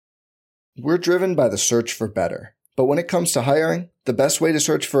We're driven by the search for better. But when it comes to hiring, the best way to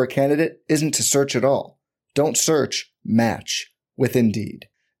search for a candidate isn't to search at all. Don't search, match with Indeed.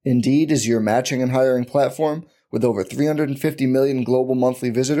 Indeed is your matching and hiring platform with over 350 million global monthly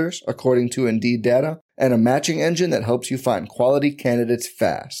visitors, according to Indeed data, and a matching engine that helps you find quality candidates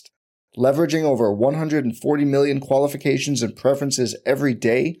fast. Leveraging over 140 million qualifications and preferences every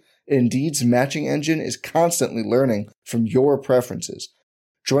day, Indeed's matching engine is constantly learning from your preferences.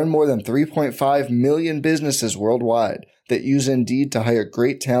 Join more than 3.5 million businesses worldwide that use Indeed to hire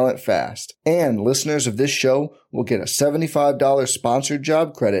great talent fast. And listeners of this show will get a $75 sponsored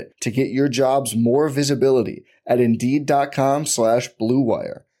job credit to get your jobs more visibility at Indeed.com/Blue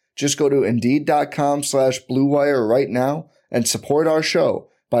Wire. Just go to Indeed.com/Blue Wire right now and support our show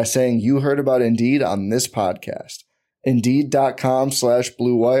by saying you heard about Indeed on this podcast.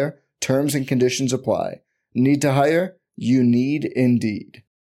 Indeed.com/Blue Wire. Terms and conditions apply. Need to hire? You need Indeed.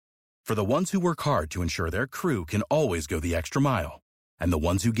 For the ones who work hard to ensure their crew can always go the extra mile, and the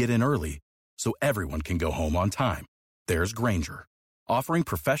ones who get in early so everyone can go home on time, there's Grainger, offering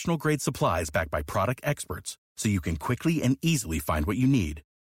professional-grade supplies backed by product experts so you can quickly and easily find what you need.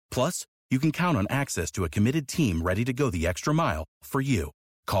 Plus, you can count on access to a committed team ready to go the extra mile for you.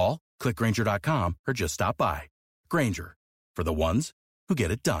 Call, click Grainger.com, or just stop by. Grainger, for the ones who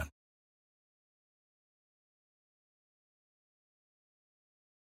get it done.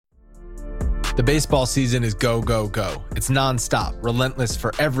 The baseball season is go, go, go. It's nonstop, relentless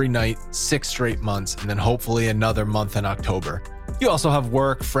for every night, 6 straight months, and then hopefully another month in October. You also have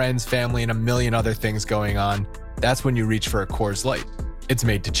work, friends, family, and a million other things going on. That's when you reach for a Coors Light. It's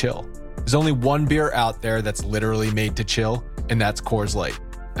made to chill. There's only one beer out there that's literally made to chill, and that's Coors Light.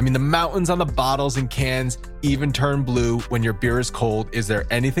 I mean, the mountains on the bottles and cans even turn blue when your beer is cold. Is there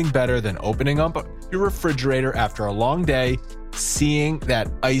anything better than opening up your refrigerator after a long day, seeing that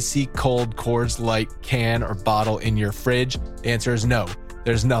icy cold Coors Light can or bottle in your fridge? The answer is no.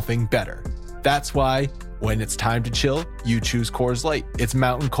 There's nothing better. That's why when it's time to chill, you choose Coors Light. It's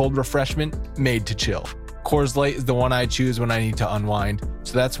mountain cold refreshment made to chill. Coors Light is the one I choose when I need to unwind.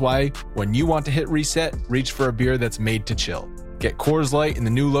 So that's why when you want to hit reset, reach for a beer that's made to chill. Get Coors Light in the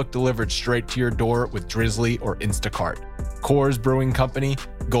new look delivered straight to your door with Drizzly or Instacart. Coors Brewing Company,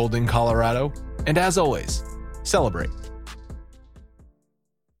 Golden, Colorado. And as always, celebrate.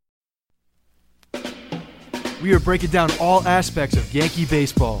 We are breaking down all aspects of Yankee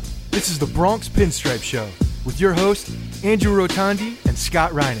baseball. This is the Bronx Pinstripe Show with your hosts, Andrew Rotondi and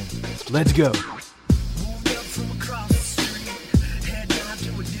Scott Reinen. Let's go.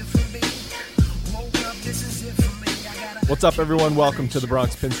 What's up, everyone? Welcome to the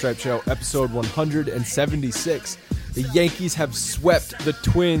Bronx Pinstripe Show, episode 176. The Yankees have swept the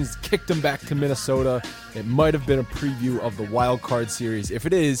Twins, kicked them back to Minnesota. It might have been a preview of the wild card series. If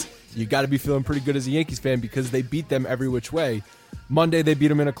it is, you got to be feeling pretty good as a Yankees fan because they beat them every which way. Monday, they beat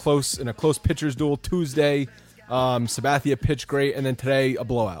them in a close pitcher's duel. Tuesday, Sabathia pitched great, and then today, a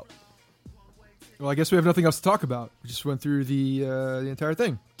blowout. Well, I guess we have nothing else to talk about. We just went through the entire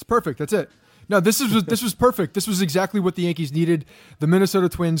thing. It's perfect. That's it. No, this was perfect. This was exactly what the Yankees needed. The Minnesota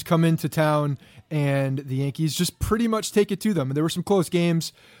Twins come into town, and the Yankees just pretty much take it to them. And there were some close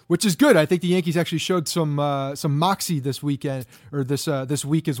games, which is good. I think the Yankees actually showed some moxie this weekend or this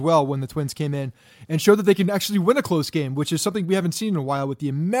week as well when the Twins came in and showed that they can actually win a close game, which is something we haven't seen in a while with the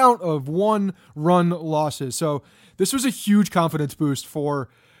amount of one-run losses. So this was a huge confidence boost for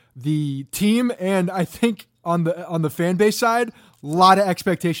the team, and I think on the fan base side, a lot of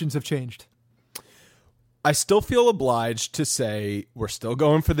expectations have changed. I still feel obliged to say we're still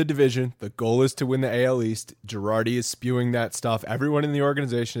going for the division. The goal is to win the AL East. Girardi is spewing that stuff. Everyone in the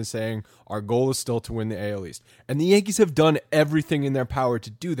organization is saying our goal is still to win the AL East. And the Yankees have done everything in their power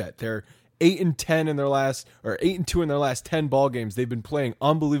to do that. They're 8-2 in their last 10 ball games. They've been playing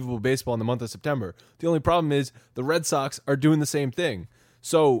unbelievable baseball in the month of September. The only problem is the Red Sox are doing the same thing.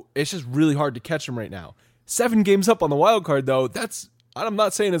 So it's just really hard to catch them right now. 7 games up on the wild card, though. I'm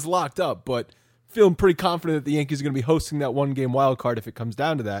not saying it's locked up, but feeling pretty confident that the Yankees are going to be hosting that one-game wild card if it comes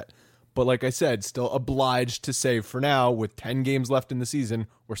down to that. But like I said, still obliged to say for now, with 10 games left in the season,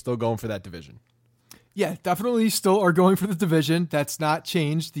 we're still going for that division. Yeah, definitely still are going for the division. That's not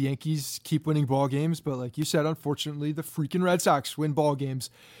changed. The Yankees keep winning ball games, but like you said, unfortunately, the freaking Red Sox win ball games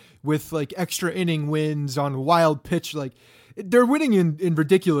with like extra inning wins on wild pitch. Like they're winning in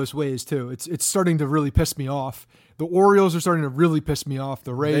ridiculous ways too. It's starting to really piss me off. The Orioles are starting to really piss me off.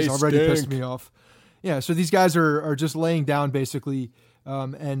 The Rays already pissed me off. Yeah, so these guys are just laying down basically,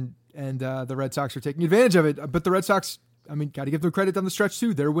 and the Red Sox are taking advantage of it. But the Red Sox I mean, got to give them credit down the stretch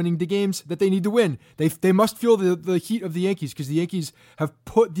too. They're winning the games that they need to win. They must feel the heat of the Yankees because the Yankees have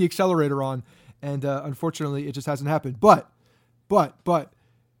put the accelerator on, and unfortunately, it just hasn't happened. But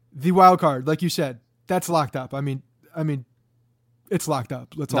the wild card, like you said, that's locked up. I mean, it's locked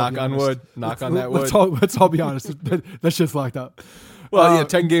up. Let's all knock on wood. Knock on that wood. Let's all be honest. That shit's locked up. Well,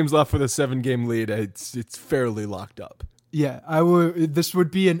 10 games left with a 7-game lead. It's fairly locked up. Yeah, this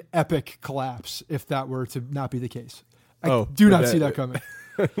would be an epic collapse if that were to not be the case. I do not see that coming.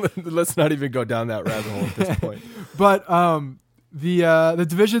 Let's not even go down that rabbit hole at this point. But the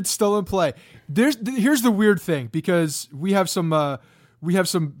division's still in play. Here's the weird thing, because we have some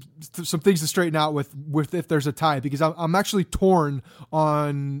things to straighten out with if there's a tie, because I'm actually torn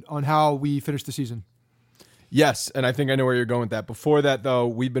on how we finish the season. Yes, and I think I know where you're going with that. Before that, though,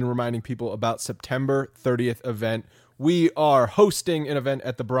 we've been reminding people about September 30th event. We are hosting an event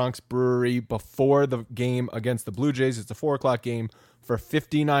at the Bronx Brewery before the game against the Blue Jays. It's a 4:00 game. For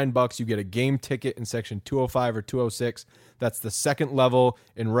 $59, you get a game ticket in section 205 or 206. That's the second level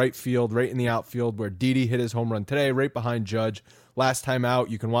in right field, right in the outfield where Didi hit his home run today, right behind Judge. Last time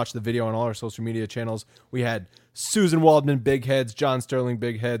out, you can watch the video on all our social media channels. We had Susan Waldman big heads, John Sterling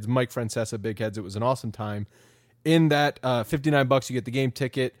big heads, Mike Francesa big heads. It was an awesome time. In that $59, you get the game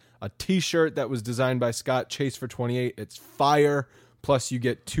ticket, a T-shirt that was designed by Scott Chase for $28. It's fire. Plus, you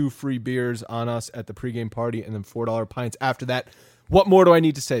get 2 free beers on us at the pregame party, and then $4 pints after that. What more do I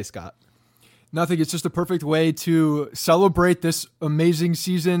need to say, Scott? Nothing. It's just a perfect way to celebrate this amazing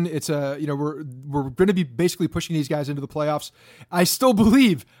season. It's we're going to be basically pushing these guys into the playoffs. I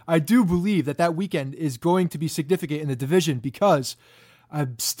do believe that weekend is going to be significant in the division, because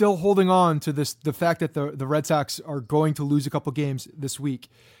I'm still holding on to the fact that the Red Sox are going to lose a couple games this week,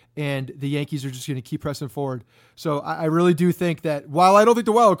 and the Yankees are just going to keep pressing forward. So I really do think that, while I don't think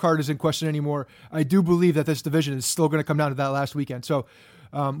the wild card is in question anymore, I do believe that this division is still going to come down to that last weekend. So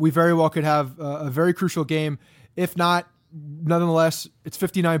we very well could have a very crucial game. If not, nonetheless, it's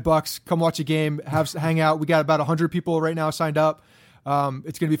 $59. Come watch a game, hang out. We got about 100 people right now signed up.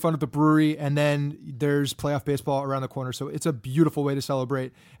 It's going to be fun at the brewery, and then there's playoff baseball around the corner. So it's a beautiful way to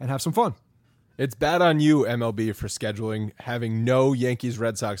celebrate and have some fun. It's bad on you, MLB, for scheduling having no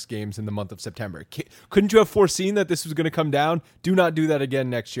Yankees-Red Sox games in the month of September. Couldn't you have foreseen that this was going to come down? Do not do that again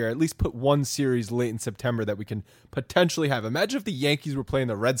next year. At least put one series late in September that we can potentially have. Imagine if the Yankees were playing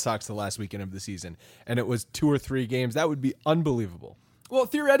the Red Sox the last weekend of the season and it was 2 or 3 games. That would be unbelievable. Well,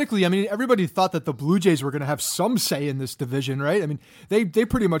 theoretically, I mean, everybody thought that the Blue Jays were going to have some say in this division, right? I mean, they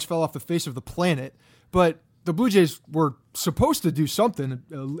pretty much fell off the face of the planet, but the Blue Jays were supposed to do something,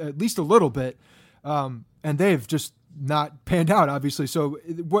 at least a little bit, and they've just not panned out, obviously. So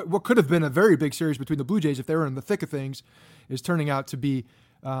what could have been a very big series between the Blue Jays, if they were in the thick of things, is turning out to be,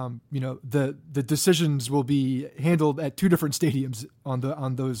 the decisions will be handled at 2 different stadiums on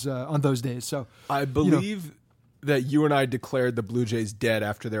those days. So I believe that you and I declared the Blue Jays dead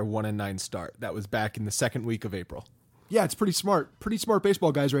after their 1-9 start. That was back in the second week of April. Yeah, it's pretty smart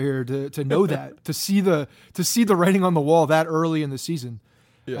baseball guys right here to know that, to see the writing on the wall that early in the season.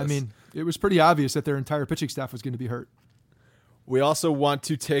 Yes. I mean, it was pretty obvious that their entire pitching staff was going to be hurt. We also want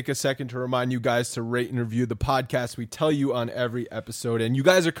to take a second to remind you guys to rate and review the podcast. We tell you on every episode, and you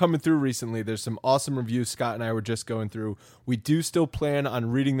guys are coming through recently. There's some awesome reviews Scott and I were just going through. We do still plan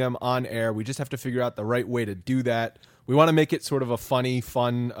on reading them on air. We just have to figure out the right way to do that. We want to make it sort of a funny,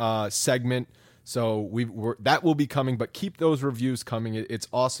 fun segment. So that will be coming, but keep those reviews coming. It's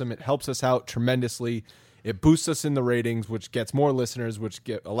awesome. It helps us out tremendously. It boosts us in the ratings, which gets more listeners, which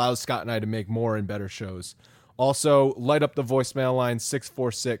allows Scott and I to make more and better shows. Also, light up the voicemail line,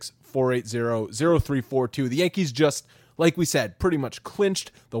 646-480-0342. The Yankees just, like we said, pretty much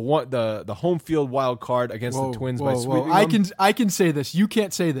clinched the home field wild card against the Twins by sweeping them. I can say this. You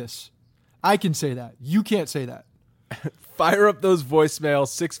can't say this. I can say that. You can't say that. Fire up those voicemails,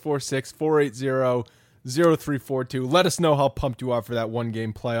 646-480-0342. Let us know how pumped you are for that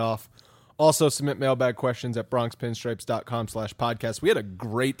one-game playoff. Also, submit mailbag questions at bronxpinstripes.com/podcast. We had a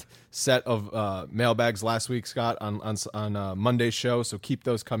great set of mailbags last week, Scott, on Monday's show, so keep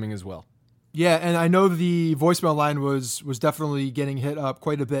those coming as well. Yeah, and I know the voicemail line was definitely getting hit up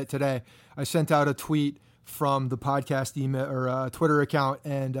quite a bit today. I sent out a tweet from the podcast email or Twitter account,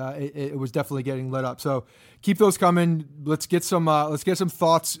 and it was definitely getting lit up. So keep those coming. Let's get some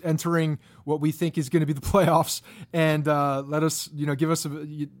thoughts entering what we think is going to be the playoffs, and let us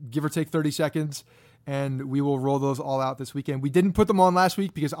give or take 30 seconds, and we will roll those all out this weekend. We didn't put them on last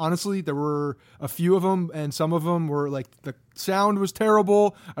week because honestly there were a few of them, and some of them were like the sound was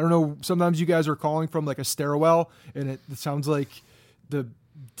terrible. I don't know. Sometimes you guys are calling from like a stairwell, and it sounds like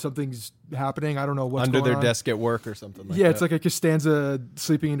something's happening. I don't know what's under going their on. desk at work or something like that. Yeah, it's like a Costanza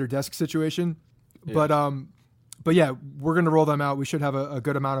sleeping in her desk situation. Yeah. But yeah, we're going to roll them out. We should have a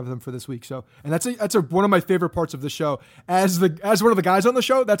good amount of them for this week. So, and that's one of my favorite parts of the show. As one of the guys on the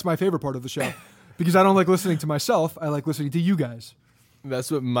show, that's my favorite part of the show because I don't like listening to myself. I like listening to you guys. That's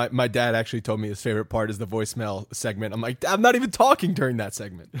what my dad actually told me his favorite part is the voicemail segment. I'm like, I'm not even talking during that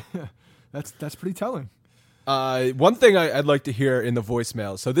segment. That's pretty telling. One thing I'd like to hear in the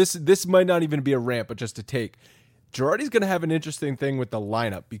voicemail. So this might not even be a rant, but just a take. Girardi's going to have an interesting thing with the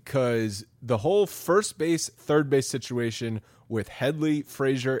lineup because the whole first base, third base situation with Headley,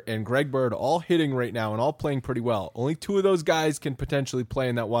 Frazier, and Greg Bird all hitting right now and all playing pretty well. Only 2 of those guys can potentially play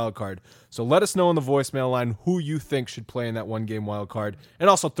in that wild card. So let us know on the voicemail line who you think should play in that one-game wild card, and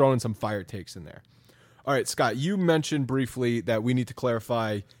also throw in some fire takes in there. All right, Scott, you mentioned briefly that we need to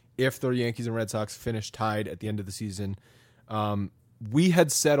clarify if the Yankees and Red Sox finish tied at the end of the season. We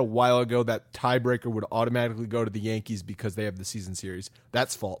had said a while ago that tiebreaker would automatically go to the Yankees because they have the season series.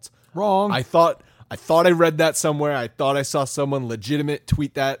 That's false. Wrong. I thought I read that somewhere. I thought I saw someone legitimate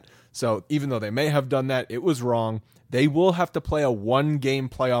tweet that. So even though they may have done that, it was wrong. They will have to play a 1-game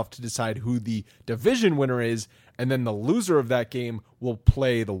playoff to decide who the division winner is, and then the loser of that game will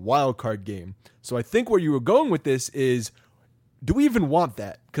play the wild card game. So I think where you were going with this is, do we even want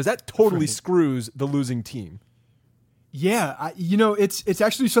that? Because that totally screws the losing team. Yeah, it's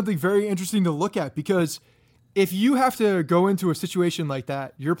actually something very interesting to look at because if you have to go into a situation like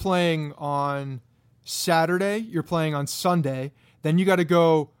that, you're playing on Saturday, you're playing on Sunday, then you got to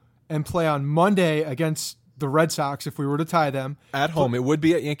go and play on Monday against the Red Sox if we were to tie them. At home, it would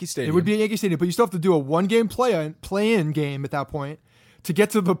be at Yankee Stadium. It would be at Yankee Stadium, but you still have to do a 1-game play-in game at that point to get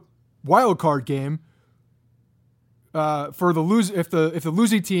to the wild card game for the if the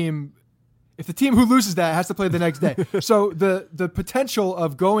losing team. If the team who loses that has to play the next day. So the potential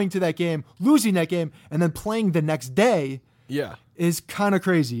of going to that game, losing that game, and then playing the next day is kind of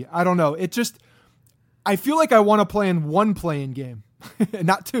crazy. I don't know. I feel like I want to play in 1 play-in game,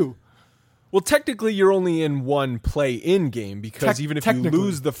 not 2. Well, technically, you're only in 1 play-in game because even if you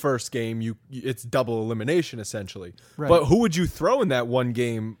lose the first game, it's double elimination, essentially. Right. But who would you throw in that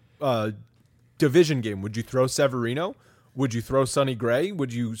 1-game division game? Would you throw Severino? Would you throw Sonny Gray?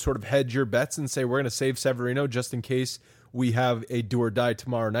 Would you sort of hedge your bets and say, we're going to save Severino just in case we have a do or die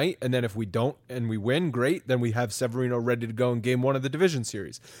tomorrow night? And then if we don't and we win, great. Then we have Severino ready to go in game 1 of the division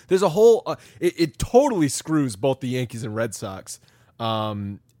series. There's a whole, it totally screws both the Yankees and Red Sox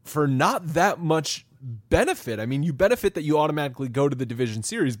for not that much benefit. I mean, you benefit that you automatically go to the division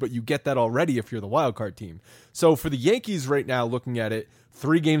series, but you get that already if you're the wild card team. So for the Yankees right now, looking at it,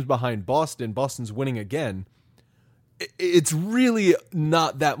 3 games behind Boston, Boston's winning again. It's really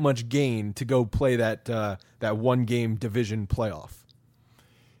not that much gain to go play that 1-game division playoff.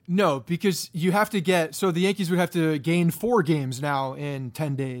 No, because you have to the Yankees would have to gain 4 games now in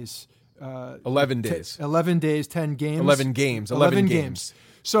 10 days. 11 days. 11 days, 10 games. 11 games. 11 games.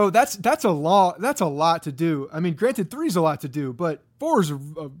 So that's a lot. That's a lot to do. I mean, granted, 3 is a lot to do, but 4 is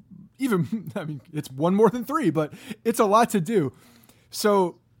even. I mean, it's 1 more than 3, but it's a lot to do.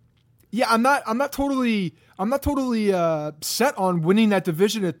 So, yeah, I'm not totally set on winning that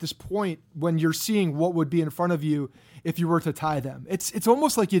division at this point when you're seeing what would be in front of you if you were to tie them. It's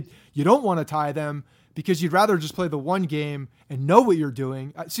almost like you don't want to tie them because you'd rather just play the 1 game and know what you're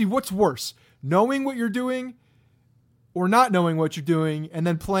doing. See, what's worse, knowing what you're doing or not knowing what you're doing and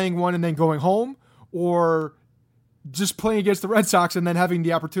then playing 1 and then going home, or just playing against the Red Sox and then having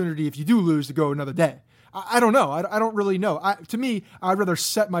the opportunity, if you do lose, to go another day. I don't know. I don't really know. To me, I'd rather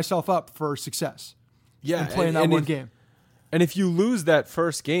set myself up for success. Yeah, and playing that 1 game. And if you lose that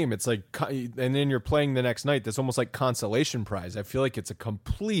first game, it's like, and then you're playing the next night, that's almost like consolation prize. I feel like it's a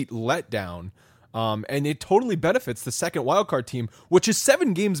complete letdown. And it totally benefits the second wildcard team, which is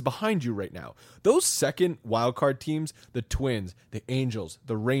 7 games behind you right now. Those second wildcard teams, the Twins, the Angels,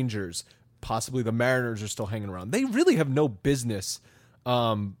 the Rangers, possibly the Mariners are still hanging around. They really have no business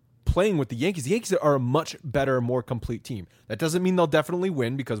playing with the Yankees. The Yankees are a much better, more complete team. That doesn't mean they'll definitely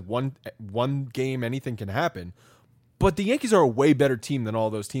win because one game, anything can happen. But the Yankees are a way better team than all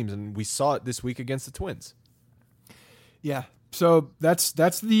those teams, and we saw it this week against the Twins. Yeah, so that's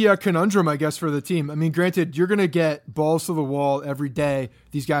the conundrum, I guess, for the team. I mean, granted, you're going to get balls to the wall every day.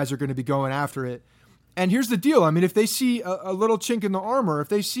 These guys are going to be going after it. And here's the deal. I mean, if they see a little chink in the armor, if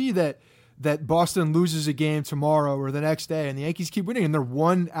they see that Boston loses a game tomorrow or the next day and the Yankees keep winning and they're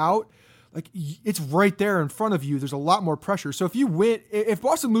 1 out, like, it's right there in front of you. There's a lot more pressure. So if you win, if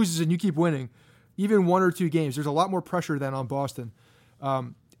Boston loses and you keep winning, even 1 or 2 games, there's a lot more pressure then on Boston.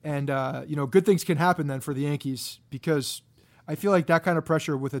 Good things can happen then for the Yankees because, I feel like that kind of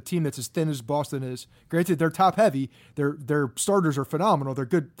pressure with a team that's as thin as Boston is. Granted, they're top heavy. Their starters are phenomenal. They're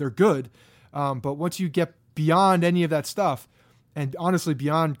good. But once you get beyond any of that stuff, and honestly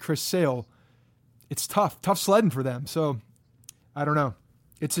beyond Chris Sale, it's tough sledding for them. So I don't know.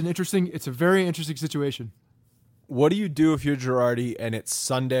 It's a very interesting situation. What do you do if you're Girardi and it's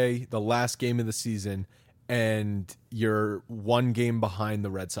Sunday, the last game of the season, and you're one game behind the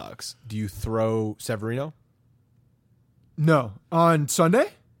Red Sox? Do you throw Severino? No. On Sunday?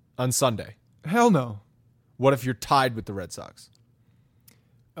 On Sunday. Hell no. What if you're tied with the Red Sox?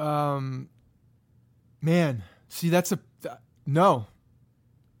 Man, see, no.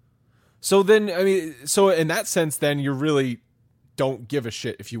 So then, in that sense, then you really don't give a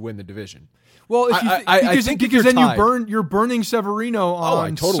shit if you win the division. Well, because then you're burning Severino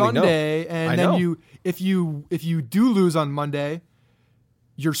on Sunday, and then if you do lose on Monday,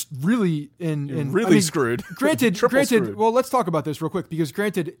 you're really screwed. Granted. Screwed. Well, let's talk about this real quick because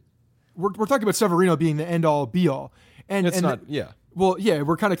granted, we're talking about Severino being the end all be all, and it's not. Yeah. Well, yeah,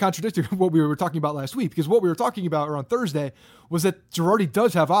 we're kind of contradicting what we were talking about last week because what we were talking about on Thursday was that Girardi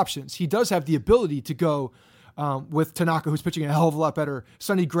does have options. He does have the ability to go with Tanaka, who's pitching a hell of a lot better,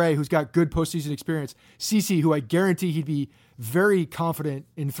 Sonny Gray, who's got good postseason experience, CC, who I guarantee he'd be very confident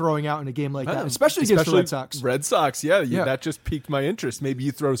in throwing out in a game like that, especially against the Red Sox. Red Sox, yeah. That just piqued my interest. Maybe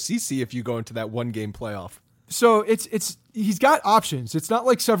you throw CC if you go into that one-game playoff. So he's got options. It's not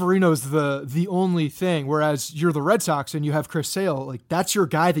like Severino's the only thing, whereas you're the Red Sox and you have Chris Sale. Like, that's your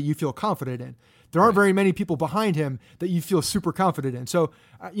guy that you feel confident in. There aren't very many people behind him that you feel super confident in. So,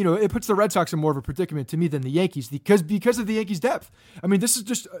 it puts the Red Sox in more of a predicament to me than the Yankees because of the Yankees' depth. I mean, this is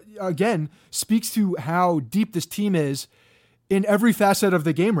just, again, speaks to how deep this team is in every facet of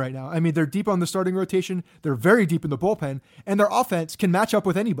the game right now. I mean, they're deep on the starting rotation. They're very deep in the bullpen, and their offense can match up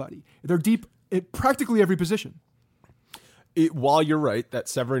with anybody. They're deep at practically every position. While you're right that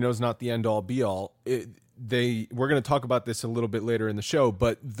Severino's not the end-all, be-all, we're going to talk about this a little bit later in the show,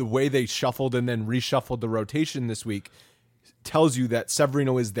 but the way they shuffled and then reshuffled the rotation this week tells you that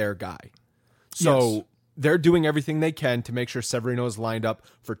Severino is their guy. So they're doing everything they can to make sure Severino is lined up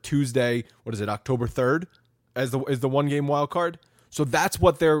for Tuesday. What is it, October 3rd, as the one-game wild card? So that's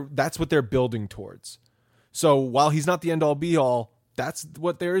what they're building towards. So while he's not the end-all, be-all, that's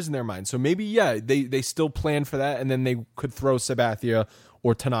what there is in their mind. So maybe, they still plan for that, and then they could throw Sabathia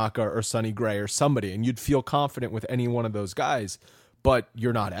or Tanaka or Sonny Gray or somebody, and you'd feel confident with any one of those guys, but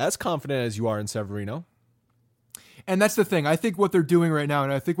you're not as confident as you are in Severino. And that's the thing. I think what they're doing right now,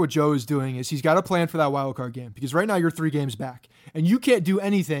 and I think what Joe is doing, is he's got a plan for that wild card game, because right now you're 3 games back, and you can't do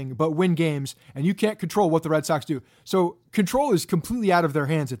anything but win games, and you can't control what the Red Sox do. So control is completely out of their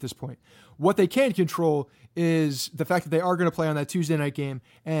hands at this point. What they can control is the fact that they are going to play on that Tuesday night game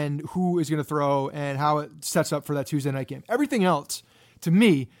and who is going to throw and how it sets up for that Tuesday night game. Everything else, to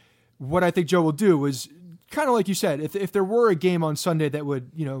me, what I think Joe will do is kind of like you said, if there were a game on Sunday that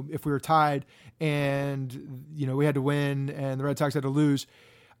would, if we were tied and, we had to win and the Red Sox had to lose,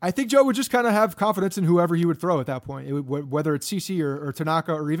 I think Joe would just kind of have confidence in whoever he would throw at that point, whether it's CC or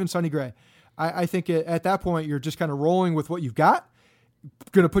Tanaka or even Sonny Gray. I think at that point, you're just kind of rolling with what you've got,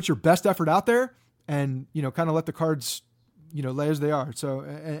 going to put your best effort out there and, kind of let the cards, lay as they are. So,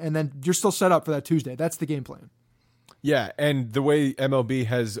 and then you're still set up for that Tuesday. That's the game plan. Yeah, and the way MLB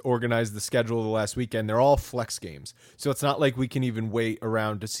has organized the schedule the last weekend, they're all flex games. So it's not like we can even wait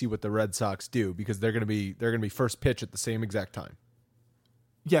around to see what the Red Sox do because they're going to be first pitch at the same exact time.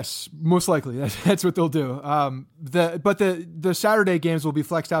 Yes, most likely. That's what they'll do. But the Saturday games will be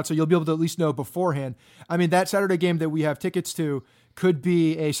flexed out, so you'll be able to at least know beforehand. I mean, that Saturday game that we have tickets to could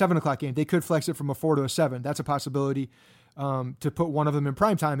be a 7:00 game. They could flex it from a 4 to a 7. That's a possibility. To put one of them in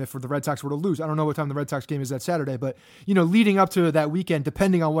prime time if the Red Sox were to lose. I don't know what time the Red Sox game is that Saturday, but leading up to that weekend,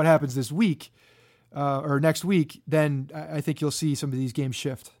 depending on what happens this week or next week, then I think you'll see some of these games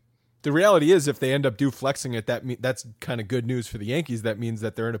shift. The reality is, if they end up flexing it, that's kind of good news for the Yankees. That means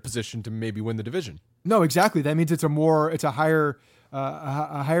that they're in a position to maybe win the division. No, exactly. That means it's a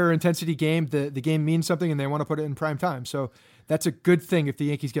higher intensity game. The game means something, and they want to put it in prime time. So that's a good thing if the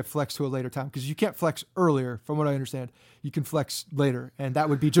Yankees get flexed to a later time, because you can't flex earlier, from what I understand. You can flex later, and that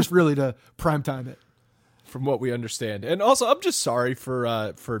would be just really to prime time it. From what we understand. And also, I'm just sorry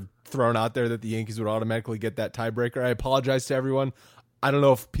for throwing out there that the Yankees would automatically get that tiebreaker. I apologize to everyone. I don't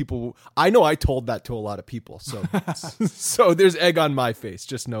know if people... I know I told that to a lot of people, so so there's egg on my face.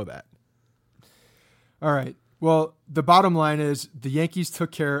 Just know that. All right. Well, the bottom line is the Yankees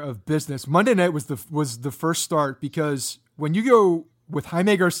took care of business. Monday night was the first start, because when you go with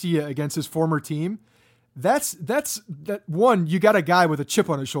Jaime Garcia against his former team, that's one, you got a guy with a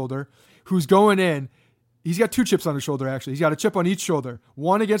chip on his shoulder who's going in He's got 2 chips on his shoulder, actually. He's got a chip on each shoulder.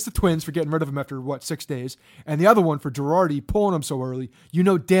 One against the Twins for getting rid of him after, 6 days? And the other one for Girardi pulling him so early. You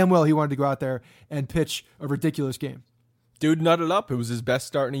know damn well he wanted to go out there and pitch a ridiculous game. Dude nutted up. It was his best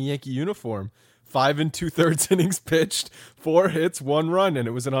start in a Yankee uniform. 5 2/3 innings pitched, 4 hits, 1 run, and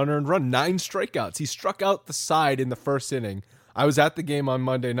it was an unearned run. 9 strikeouts. He struck out the side in the first inning. I was at the game on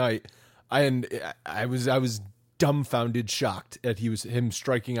Monday night, and I was dumbfounded, shocked at him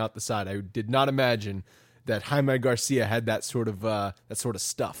striking out the side. I did not imagine that Jaime Garcia had that sort of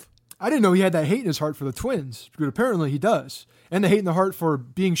stuff. I didn't know he had that hate in his heart for the Twins, but apparently he does. And the hate in the heart for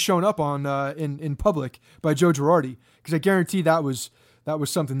being shown up on in public by Joe Girardi, because I guarantee that was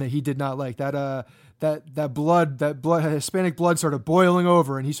something that he did not like. That Hispanic blood started boiling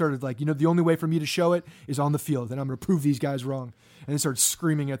over, and he started like, the only way for me to show it is on the field, and I'm going to prove these guys wrong. And he started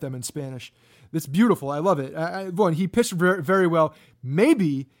screaming at them in Spanish. It's beautiful. I love it. He pitched very, very well.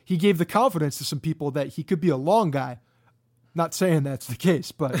 Maybe he gave the confidence to some people that he could be a long guy. Not saying that's the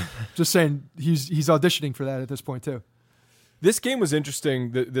case, but just saying he's auditioning for that at this point too. This game was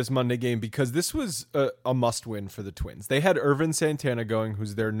interesting, this Monday game, because this was a must-win for the Twins. They had Irvin Santana going,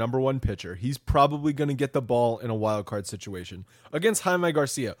 who's their number 1 pitcher. He's probably going to get the ball in a wild card situation against Jaime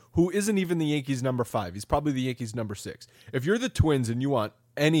Garcia, who isn't even the Yankees' number 5. He's probably the Yankees' number 6. If you're the Twins and you want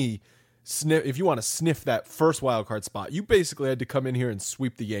if you want to sniff that first wild card spot, you basically had to come in here and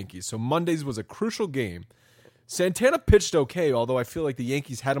sweep the Yankees. So Mondays was a crucial game. Santana pitched okay, although I feel like the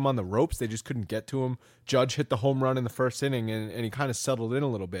Yankees had him on the ropes. They just couldn't get to him. Judge hit the home run in the first inning, and he kind of settled in a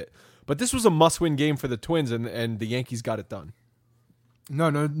little bit. But this was a must-win game for the Twins, and the Yankees got it done.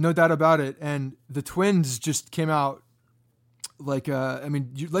 No doubt about it. And the Twins just came out like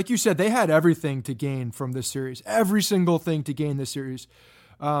you said, they had everything to gain from this series. Every single thing to gain this series.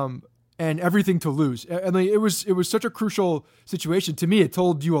 And everything to lose. I mean, it was such a crucial situation. To me, it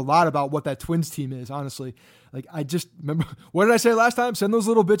told you a lot about what that Twins team is, honestly. Like, I just remember, what did I say last time? Send those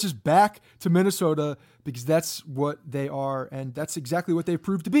little bitches back to Minnesota, because that's what they are, and that's exactly what they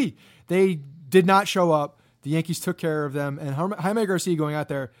proved to be. They did not show up. The Yankees took care of them, and Jaime Garcia going out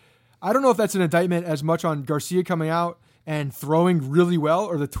there, I don't know if that's an indictment as much on Garcia coming out and throwing really well,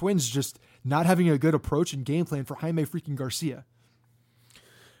 or the Twins just not having a good approach and game plan for Jaime freaking Garcia.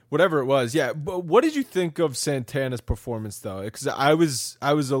 Whatever it was, yeah. But what did you think of Santana's performance, though? Because I'm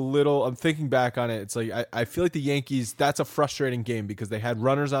thinking back on it. It's like I feel like the Yankees, that's a frustrating game because they had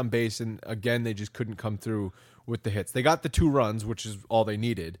runners on base, and again, they just couldn't come through with the hits. They got the 2 runs, which is all they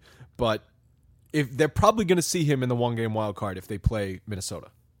needed. But if they're probably going to see him in the 1-game wild card if they play Minnesota.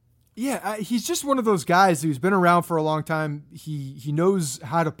 Yeah, he's just one of those guys who's been around for a long time. He knows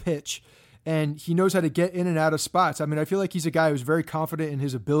how to pitch. And he knows how to get in and out of spots. I mean, I feel like he's a guy who's very confident in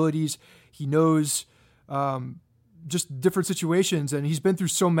his abilities. He knows just different situations, and he's been through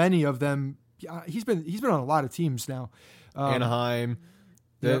so many of them. He's been on a lot of teams now. Anaheim.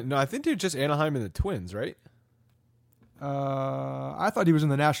 Yep. No, I think they're just Anaheim and the Twins, right? I thought he was in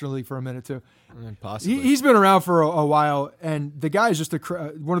the National League for a minute too. Possibly. He's been around for a while, and the guy is just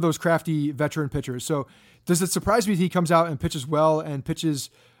one of those crafty veteran pitchers. So does it surprise me that he comes out and pitches well and pitches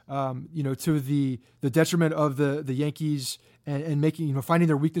to the detriment of the Yankees and making, finding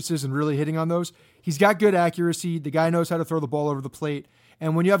their weaknesses and really hitting on those? He's got good accuracy. The guy knows how to throw the ball over the plate.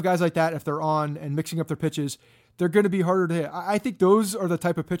 And when you have guys like that, if they're on and mixing up their pitches, they're going to be harder to hit. I think those are the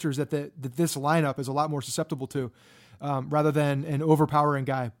type of pitchers that this lineup is a lot more susceptible to, rather than an overpowering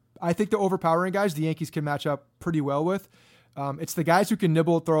guy. I think the overpowering guys, the Yankees can match up pretty well with. It's the guys who can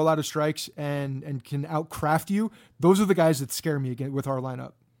nibble, throw a lot of strikes, and can outcraft you. Those are the guys that scare me again with our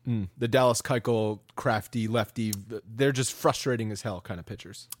lineup. The Dallas Keuchel, crafty lefty, they're just frustrating as hell kind of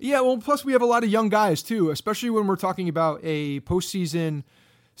pitchers. Yeah, well, plus we have a lot of young guys too, especially when we're talking about a postseason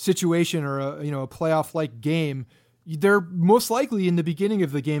situation or a playoff-like game. They're most likely in the beginning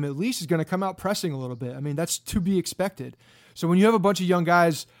of the game at least is going to come out pressing a little bit. I mean, that's to be expected. So when you have a bunch of young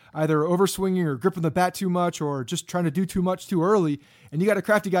guys either overswinging or gripping the bat too much or just trying to do too much too early, and you got a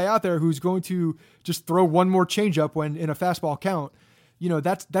crafty guy out there who's going to just throw one more changeup when in a fastball count,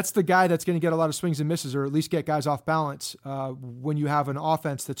 that's the guy that's going to get a lot of swings and misses, or at least get guys off balance when you have an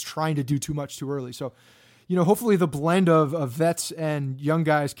offense that's trying to do too much too early. So, hopefully the blend of vets and young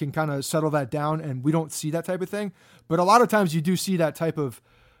guys can kind of settle that down, and we don't see that type of thing. But a lot of times you do see that type of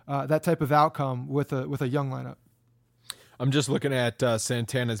outcome with a young lineup. I'm just looking at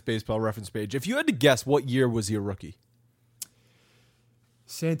Santana's baseball reference page. If you had to guess, what year was he a rookie?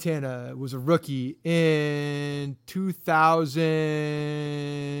 Santana was a rookie in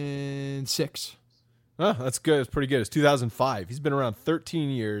 2006. Oh, that's good. It's pretty good. It's 2005. He's been around 13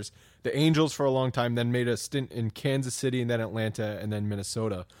 years. The Angels for a long time, then made a stint in Kansas City and then Atlanta and then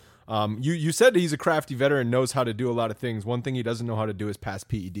Minnesota. You said he's a crafty veteran, knows how to do a lot of things. One thing he doesn't know how to do is pass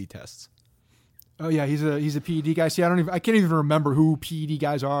PED tests. Oh yeah, he's a PED guy. See, I can't even remember who PED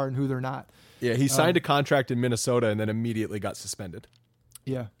guys are and who they're not. Yeah, he signed a contract in Minnesota and then immediately got suspended.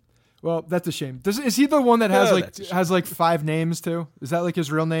 Yeah. Well, that's a shame. Is he the one that has like 5 names too? Is that like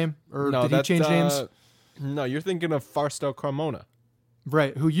his real name, or did he change names? No, you're thinking of Fausto Carmona,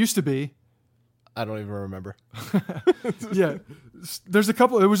 right? Who used to be? I don't even remember. Yeah, there's a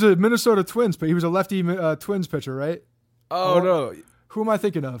couple. It was a Minnesota Twins, but he was a lefty Twins pitcher, right? No. Who am I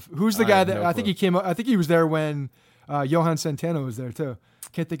thinking of? Who's the guy that I think he came up? I think he was there when Johan Santana was there too.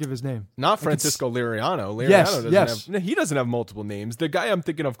 Can't think of his name. Not Francisco Liriano. He doesn't have multiple names. The guy I'm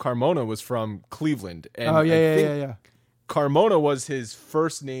thinking of, Carmona, was from Cleveland. And yeah. Carmona was his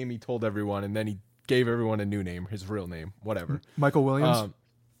first name he told everyone, and then he gave everyone a new name, his real name, whatever. Michael Williams.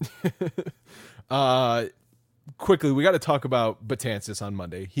 Quickly, we got to talk about Betances on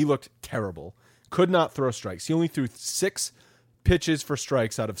Monday. He looked terrible. Could not throw strikes. He only threw 6 pitches for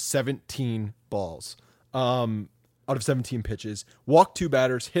strikes out of 17 balls. Out of 17 pitches, walked 2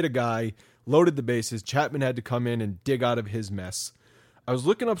 batters, hit a guy, loaded the bases. Chapman had to come in and dig out of his mess. I was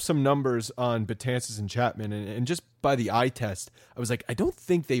looking up some numbers on Betances and Chapman, and just by the eye test, I was like, I don't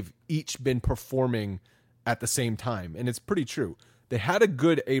think they've each been performing at the same time, and it's pretty true. They had a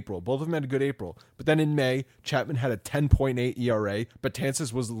good April. Both of them had a good April. But then in May, Chapman had a 10.8 ERA.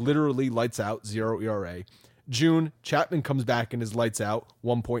 Betances was literally lights out, 0 ERA. June, Chapman comes back and is lights out,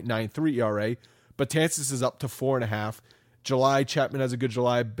 1.93 ERA. Betances is up to 4.5. July, Chapman has a good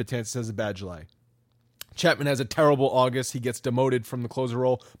July. Betances has a bad July. Chapman has a terrible August. He gets demoted from the closer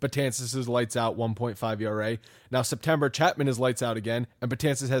role. Betances is lights out, 1.5 ERA. Now September, Chapman is lights out again, and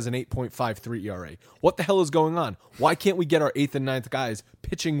Betances has an 8.53 ERA. What the hell is going on? Why can't we get our 8th and 9th guys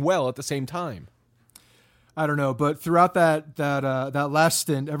pitching well at the same time? I don't know, but throughout that last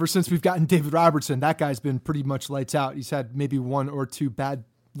stint, ever since we've gotten David Robertson, that guy's been pretty much lights out. He's had maybe 1 or 2 bad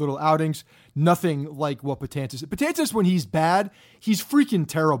little outings, nothing like what Betances. Betances, when he's bad, he's freaking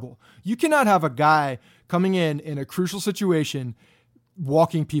terrible. You cannot have a guy coming in a crucial situation,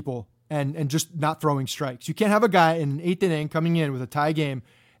 walking people and just not throwing strikes. You can't have a guy in an 8th inning coming in with a tie game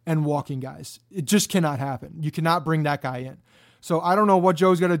and walking guys. It just cannot happen. You cannot bring that guy in. So I don't know what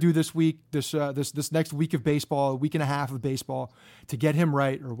Joe's got to do this week, this next week of baseball, a week and a half of baseball, to get him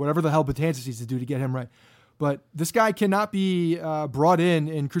right, or whatever the hell Betances needs to do to get him right. But this guy cannot be brought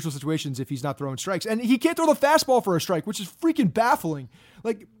in crucial situations if he's not throwing strikes. And he can't throw the fastball for a strike, which is freaking baffling.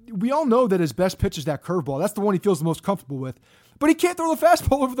 Like, we all know that his best pitch is that curveball. That's the one he feels the most comfortable with. But he can't throw the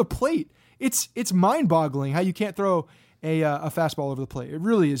fastball over the plate. It's mind-boggling how you can't throw a fastball over the plate. It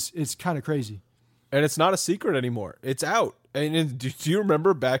really is kind of crazy. And it's not a secret anymore. It's out. And do you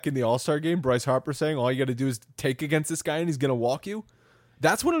remember back in the All-Star game, Bryce Harper saying all you got to do is take against this guy and he's going to walk you?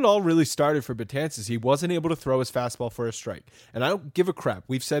 That's when it all really started for Betances. He wasn't able to throw his fastball for a strike. And I don't give a crap.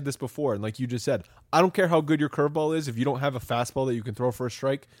 We've said this before, and like you just said, I don't care how good your curveball is. If you don't have a fastball that you can throw for a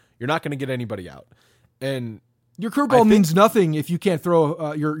strike, you're not going to get anybody out. And your curveball means nothing if you can't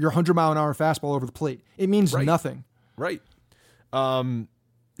throw your 100-mile-an-hour fastball over the plate. It means nothing. Right.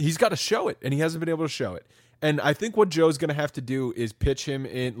 He's got to show it, and he hasn't been able to show it. And I think what Joe's going to have to do is pitch him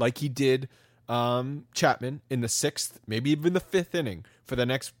in like he did Chapman in the 6th, maybe even the 5th inning for the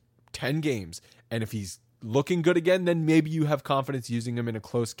next 10 games. And if he's looking good again, then maybe you have confidence using him in a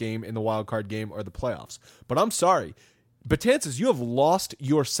close game in the wild card game or the playoffs. But I'm sorry, Betances, you have lost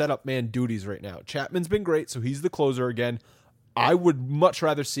your setup man duties right now. Chapman's been great, so he's the closer again. I would much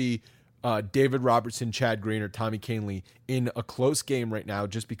rather see David Robertson, Chad Green, or Tommy Kahnle in a close game right now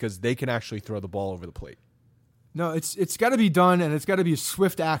just because they can actually throw the ball over the plate. No, it's got to be done, and it's got to be a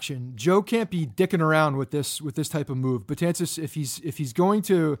swift action. Joe can't be dicking around with this type of move. Betances, if he's going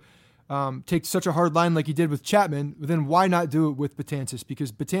to take such a hard line like he did with Chapman, then why not do it with Betances? Because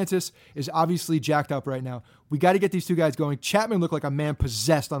Betances is obviously jacked up right now. We got to get these 2 guys going. Chapman looked like a man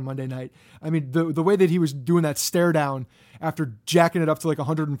possessed on Monday night. I mean, the way that he was doing that stare down after jacking it up to like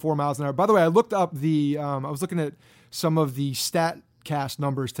 104 miles an hour. By the way, I looked up I was looking at some of the StatCast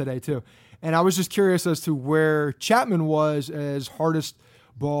numbers today too. And I was just curious as to where Chapman was as hardest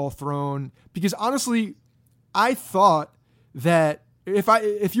ball thrown, because honestly, I thought that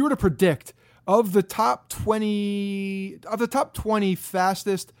if you were to predict of the top 20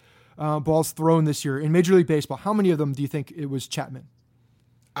 fastest balls thrown this year in Major League Baseball, how many of them do you think it was Chapman?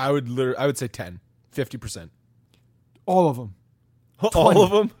 I would say 10, 50%. All of them. 20. All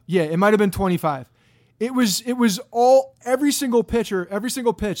of them? Yeah, it might have been 25. It was every single pitch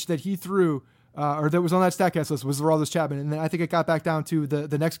that he threw or that was on that StatCast list was Aroldis Chapman. And then I think it got back down to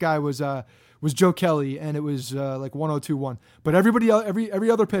the next guy was Joe Kelly, and it was like 102.1. But everybody else,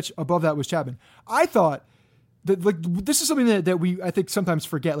 every other pitch above that was Chapman. I thought that like this is something that we I think sometimes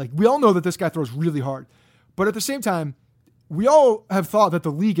forget. Like we all know that this guy throws really hard, but at the same time, we all have thought that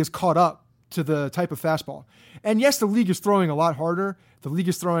the league is caught up to the type of fastball. And yes, the league is throwing a lot harder. The league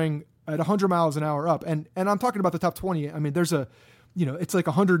is throwing at 100 miles an hour up. And I'm talking about the top 20. I mean, there's it's like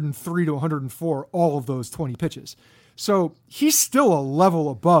 103 to 104, all of those 20 pitches. So he's still a level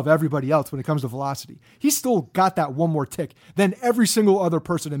above everybody else when it comes to velocity. He's still got that one more tick than every single other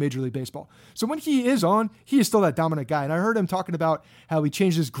person in Major League Baseball. So when he is on, he is still that dominant guy. And I heard him talking about how he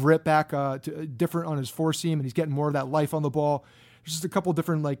changed his grip back to different on his four seam, and he's getting more of that life on the ball. There's just a couple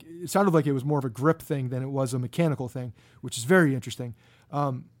different, like, it sounded like it was more of a grip thing than it was a mechanical thing, which is very interesting.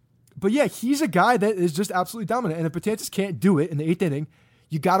 But yeah, he's a guy that is just absolutely dominant. And if Betances can't do it in the 8th inning,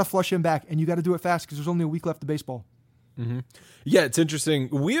 you got to flush him back, and you got to do it fast because there's only a week left of baseball. Mm-hmm. Yeah, it's interesting.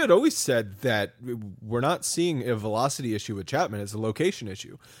 We had always said that we're not seeing a velocity issue with Chapman. It's a location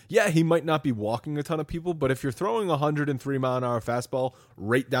issue. Yeah, he might not be walking a ton of people, but if you're throwing a 103-mile-an-hour fastball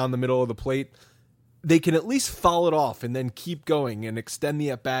right down the middle of the plate, they can at least foul it off and then keep going and extend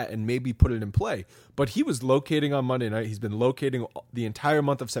the at-bat and maybe put it in play. But he was locating on Monday night. He's been locating the entire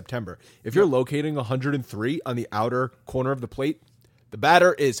month of September. If you're locating 103 on the outer corner of the plate, the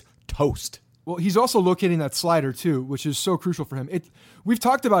batter is toast. Well, he's also locating that slider too, which is so crucial for him. We've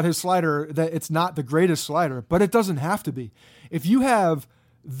talked about his slider, that it's not the greatest slider, but it doesn't have to be. If you have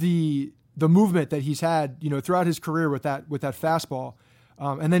the movement that he's had, throughout his career with that fastball,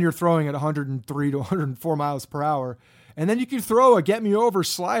 and then you're throwing at 103 to 104 miles per hour, and then you can throw a get me over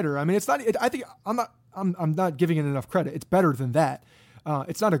slider. I mean, it's not. I think I'm not giving it enough credit. It's better than that.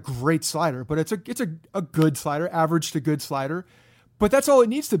 It's not a great slider, but it's a good slider, average to good slider. But that's all it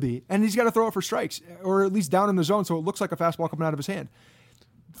needs to be. And he's got to throw it for strikes, or at least down in the zone so it looks like a fastball coming out of his hand.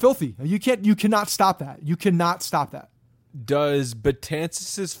 Filthy. You cannot stop that. You cannot stop that. Does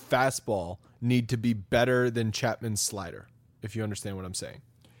Betances' fastball need to be better than Chapman's slider, if you understand what I'm saying?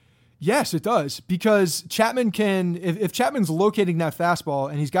 Yes, it does. Because Chapman can, if Chapman's locating that fastball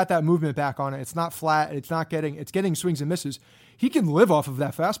and he's got that movement back on it, it's not flat, it's getting swings and misses, he can live off of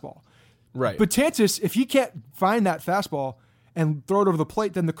that fastball. Right. Betances, if he can't find that fastball and throw it over the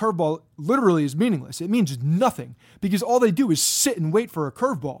plate, then the curveball literally is meaningless. It means nothing because all they do is sit and wait for a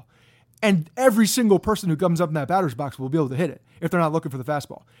curveball. And every single person who comes up in that batter's box will be able to hit it if they're not looking for the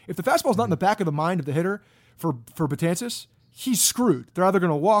fastball. If the fastball's not in the back of the mind of the hitter for Betances, he's screwed. They're either going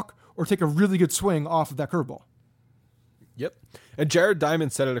to walk or take a really good swing off of that curveball. Yep. And Jared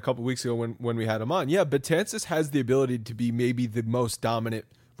Diamond said it a couple weeks ago when we had him on. Yeah, Betances has the ability to be maybe the most dominant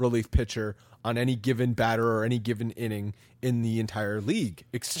relief pitcher on any given batter or any given inning in the entire league.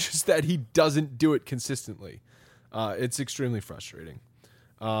 It's just that he doesn't do it consistently. It's extremely frustrating.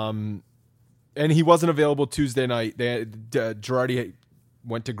 And he wasn't available Tuesday night. Girardi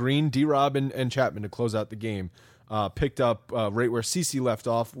went to Green, D-Rob, and Chapman to close out the game. Picked up right where CeCe left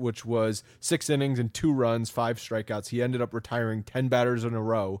off, which was 6 innings and 2 runs, 5 strikeouts. He ended up retiring 10 batters in a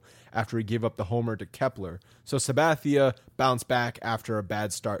row after he gave up the homer to Kepler. So Sabathia bounced back after a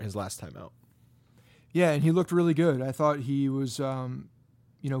bad start his last time out. Yeah, and he looked really good. I thought he was,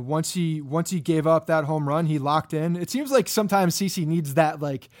 once he gave up that home run, he locked in. It seems like sometimes CeCe needs that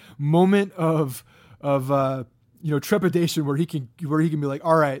like moment of trepidation where he can be like,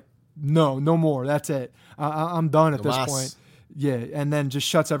 all right, no more. That's it. I'm done at this point. Yeah, and then just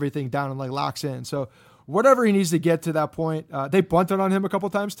shuts everything down and like locks in. So whatever he needs to get to that point, they bunted on him a couple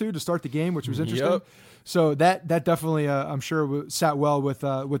times too to start the game, which was interesting. Yep. So that definitely, I'm sure, sat well with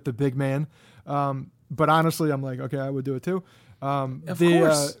the big man. But honestly, I'm like, okay, I would do it too. Of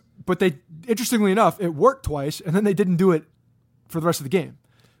course. But they, interestingly enough, it worked twice, and then they didn't do it for the rest of the game,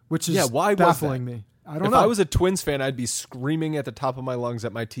 which is why baffling was that? me. I don't know. If I was a Twins fan, I'd be screaming at the top of my lungs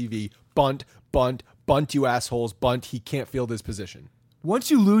at my TV, bunt, bunt, bunt, you assholes, bunt. He can't field his position.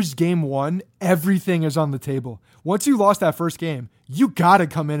 Once you lose game 1, everything is on the table. Once you lost that first game, you got to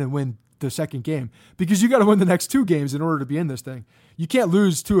come in and win the second game because you got to win the next 2 games in order to be in this thing. You can't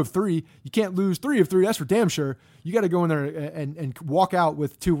lose 2 of 3. You can't lose 3 of 3. That's for damn sure. You got to go in there and walk out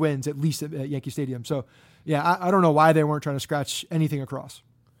with 2 wins at least at Yankee Stadium. So, yeah, I don't know why they weren't trying to scratch anything across.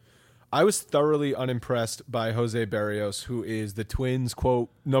 I was thoroughly unimpressed by Jose Berrios, who is the Twins' quote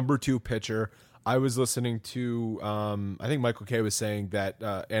number 2 pitcher. I was listening to, I think Michael Kay was saying that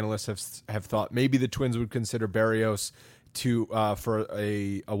analysts have thought maybe the Twins would consider Berrios for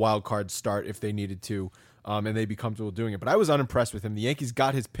a wild card start if they needed to, and they'd be comfortable doing it. But I was unimpressed with him. The Yankees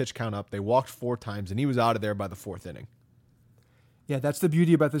got his pitch count up. They walked 4 times, and he was out of there by the 4th inning. Yeah, that's the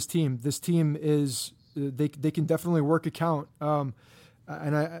beauty about this team. This team is they can definitely work a count. And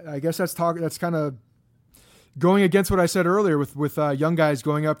I guess that's kind of going against what I said earlier with young guys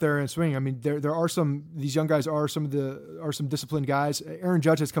going up there and swinging. I mean, there are these young guys are some disciplined guys. Aaron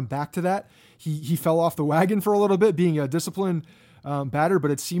Judge has come back to that. He fell off the wagon for a little bit, being a disciplined batter,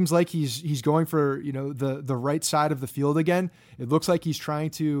 but it seems like he's going for the right side of the field again. It looks like he's trying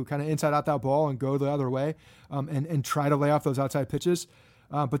to kind of inside out that ball and go the other way, and try to lay off those outside pitches.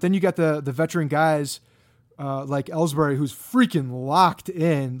 But then you got the veteran guys like Ellsbury, who's freaking locked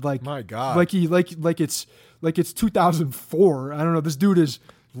in. Like, my God, like it's 2004. I don't know. This dude is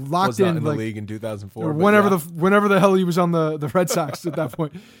locked in the league in 2004. Whenever the hell he was on the Red Sox at that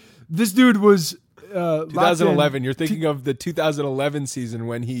point. This dude was 2011. You're thinking of the 2011 season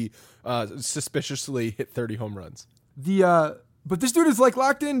when he suspiciously hit 30 home runs. But this dude is like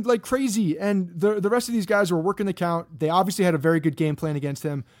locked in like crazy, and the rest of these guys were working the count. They obviously had a very good game plan against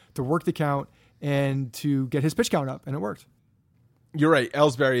him to work the count and to get his pitch count up, and it worked. You're right.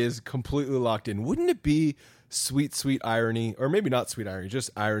 Ellsbury is completely locked in. Wouldn't it be sweet, sweet irony, or maybe not sweet irony,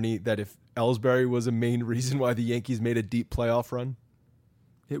 just irony, that if Ellsbury was a main reason why the Yankees made a deep playoff run?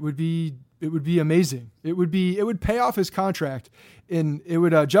 It would be amazing. It would pay off his contract, and it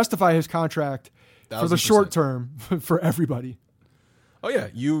would justify his contract 1,000%. For the short term for everybody. Oh yeah,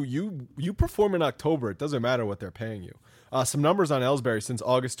 you perform in October. It doesn't matter what they're paying you. Some numbers on Ellsbury since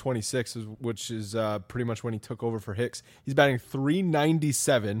August 26th, which is pretty much when he took over for Hicks. He's batting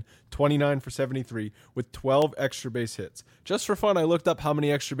 .397, 29 for 73, with 12 extra base hits. Just for fun, I looked up how many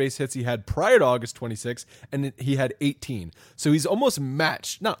extra base hits he had prior to August 26th, and he had 18. So he's almost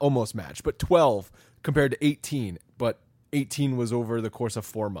matched, not almost matched, but 12 compared to 18. But 18 was over the course of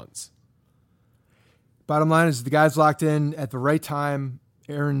 4 months. Bottom line is the guy's locked in at the right time.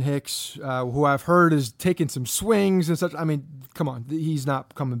 Aaron Hicks, who I've heard is taking some swings and such. I mean, come on, he's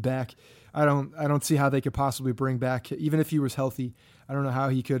not coming back. I don't see how they could possibly bring back, even if he was healthy. I don't know how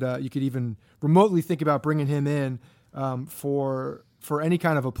he could. You could even remotely think about bringing him in for any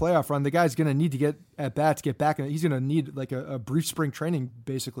kind of a playoff run. The guy's going to need to get at bats, get back, and he's going to need like a brief spring training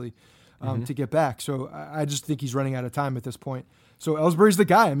basically to get back. So I just think he's running out of time at this point. So Ellsbury's the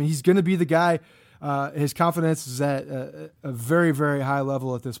guy. I mean, he's going to be the guy. His confidence is at a very, very high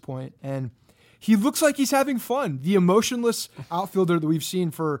level at this point, and he looks like he's having fun. The emotionless outfielder that we've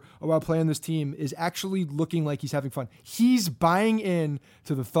seen for a while playing this team is actually looking like he's having fun. He's buying in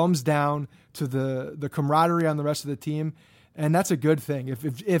to the thumbs down, to the camaraderie on the rest of the team, and that's a good thing.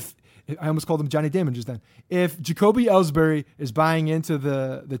 If I almost called him Johnny Damon just then. If Jacoby Ellsbury is buying into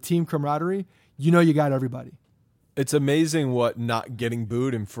the team camaraderie, you got everybody. It's amazing what not getting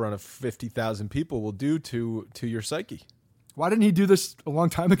booed in front of 50,000 people will do to your psyche. Why didn't he do this a long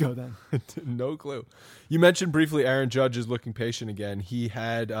time ago then? No clue. You mentioned briefly Aaron Judge is looking patient again. He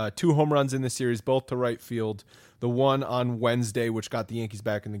had 2 home runs in the series, both to right field. The one on Wednesday, which got the Yankees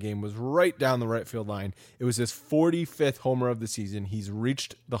back in the game, was right down the right field line. It was his 45th homer of the season. He's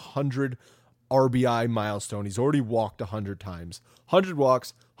reached the 100 RBI milestone. He's already walked 100 times. 100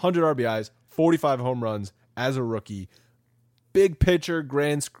 walks, 100 RBIs, 45 home runs. As a rookie, big picture,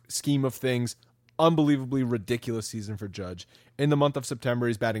 grand scheme of things, unbelievably ridiculous season for Judge. In the month of September,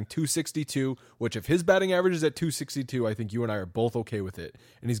 he's batting .262, which if his batting average is at .262, I think you and I are both okay with it.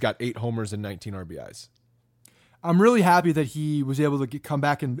 And he's got 8 homers and 19 RBIs. I'm really happy that he was able to come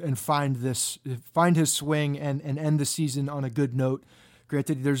back and find his swing and end the season on a good note.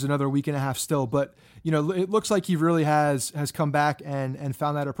 Granted, there's another week and a half still, but it looks like he really has come back and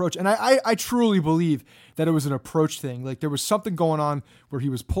found that approach. And I truly believe that it was an approach thing. Like there was something going on where he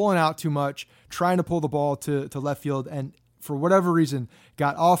was pulling out too much, trying to pull the ball to left field, and for whatever reason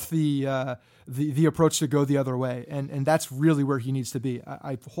got off the approach to go the other way. And that's really where he needs to be.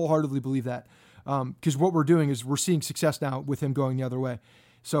 I wholeheartely believe that because what we're doing is we're seeing success now with him going the other way.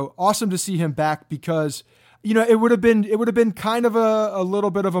 So awesome to see him back because. It would have been kind of a little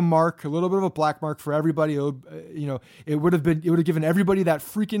bit of a mark, a little bit of a black mark for everybody. It would have given everybody that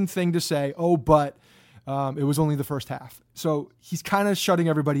freaking thing to say, but it was only the first half. So he's kind of shutting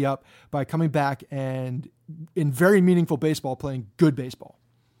everybody up by coming back and in very meaningful baseball, playing good baseball.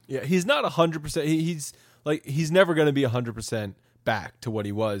 Yeah, he's not 100%. He's never going to be 100% back to what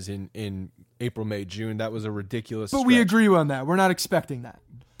he was in April, May, June. That was a ridiculous. But stretch. We agree on that. We're not expecting that.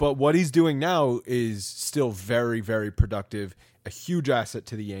 But what he's doing now is still very, very productive, a huge asset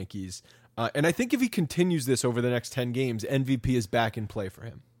to the Yankees. And I think if he continues this over the next 10 games, MVP is back in play for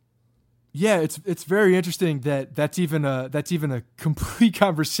him. Yeah, it's very interesting that's even a complete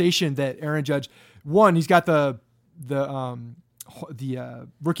conversation that Aaron Judge, one, he's got the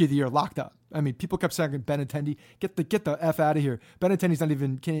Rookie of the Year locked up. I mean, people kept saying Benintendi, get the F out of here. Benintendi's not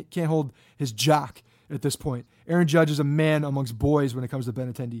even, can't hold his jock at this point. Aaron Judge is a man amongst boys when it comes to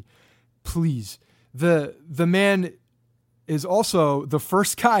Benintendi. Please. The man is also the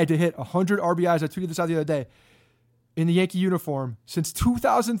first guy to hit 100 RBIs. I tweeted this out the other day in the Yankee uniform since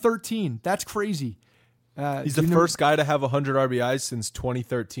 2013. That's crazy. He's the first guy to have 100 RBIs since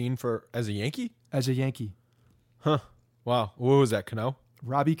 2013 as a Yankee? As a Yankee. Huh. Wow. What was that, Cano?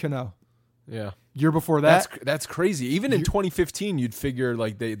 Robbie Cano. Yeah. Year before that. That's crazy. Even in 2015, you'd figure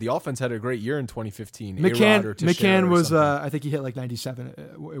like the offense had a great year in 2015. McCann was, I think he hit like 97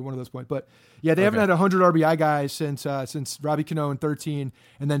 at one of those points. But yeah, they haven't had 100 RBI guys since Robbie Cano in 13,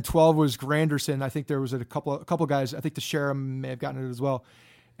 and then 12 was Granderson. I think there was a couple guys. I think the Sheriff may have gotten it as well.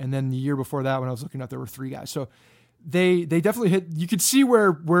 And then the year before that, when I was looking up, there were 3 guys. So they definitely hit. You could see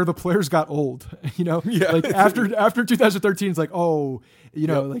where the players got old. Yeah. Like after 2013, it's like, oh,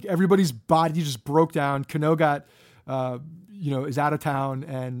 like everybody's body just broke down. Cano got, is out of town,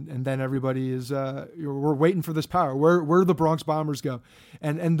 and then everybody is we're waiting for this power. Where do the Bronx Bombers go?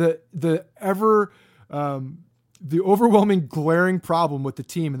 And the overwhelming glaring problem with the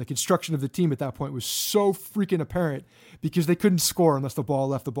team and the construction of the team at that point was so freaking apparent because they couldn't score unless the ball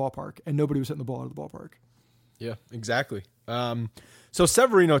left the ballpark, and nobody was hitting the ball out of the ballpark. Yeah, exactly. So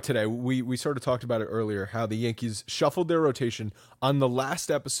Severino today, we sort of talked about it earlier, how the Yankees shuffled their rotation. On the last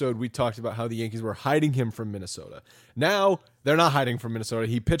episode, we talked about how the Yankees were hiding him from Minnesota. Now, they're not hiding from Minnesota.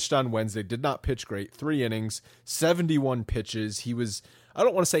 He pitched on Wednesday, did not pitch great, 3 innings, 71 pitches. He was, I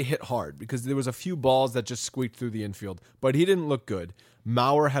don't want to say hit hard, because there was a few balls that just squeaked through the infield, but he didn't look good.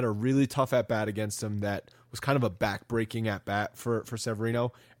 Mauer had a really tough at-bat against him that was kind of a back-breaking at-bat for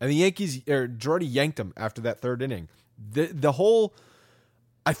Severino. And the Yankees, Girardi yanked him after that 3rd inning. The whole,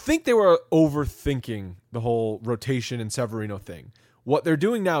 I think they were overthinking the whole rotation and Severino thing. What they're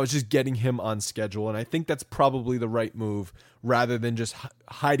doing now is just getting him on schedule, and I think that's probably the right move rather than just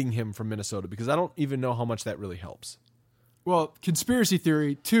hiding him from Minnesota, because I don't even know how much that really helps. Well, conspiracy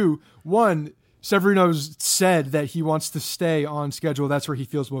theory, 2. 1, Severino's said that he wants to stay on schedule. That's where he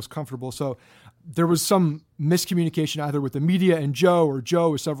feels most comfortable. So there was some miscommunication either with the media and Joe, or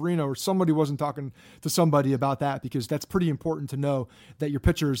Joe with Severino, or somebody wasn't talking to somebody about that, because that's pretty important to know that your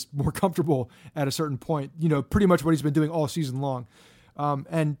pitcher is more comfortable at a certain point, pretty much what he's been doing all season long.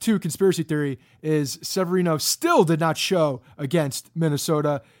 And 2, conspiracy theory is Severino still did not show against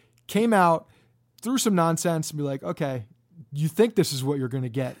Minnesota, came out, threw some nonsense, and be like, okay, you think this is what you're going to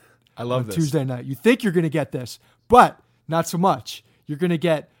get. I love this. Tuesday night. You think you're going to get this, but not so much. You're going to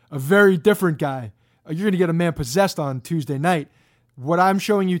get a very different guy. You're going to get a man possessed on Tuesday night. What I'm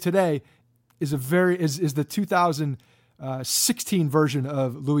showing you today is the 2016 version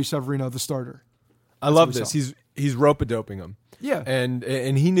of Luis Severino, the starter. I love this. He's rope-a-doping him. Yeah. And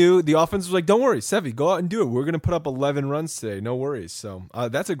he knew the offense was like, don't worry, Sevy, go out and do it. We're going to put up 11 runs today. No worries. So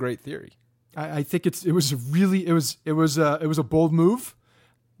that's a great theory. I think it was a bold move,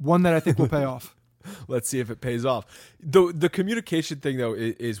 one that I think will pay off. Let's see if it pays off. The communication thing, though,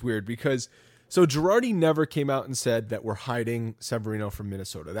 is weird because so Girardi never came out and said that we're hiding Severino from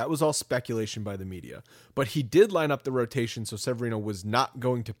Minnesota. That was all speculation by the media. But he did line up the rotation so Severino was not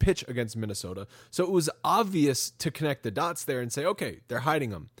going to pitch against Minnesota. So it was obvious to connect the dots there and say, okay, they're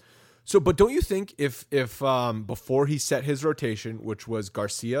hiding him. So, but don't you think if before he set his rotation, which was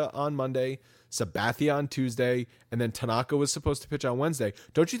Garcia on Monday, Sabathia on Tuesday, and then Tanaka was supposed to pitch on Wednesday,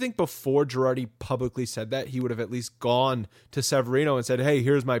 don't you think before Girardi publicly said that, he would have at least gone to Severino and said, hey,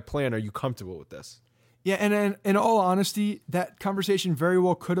 here's my plan. Are you comfortable with this? Yeah, and in all honesty, that conversation very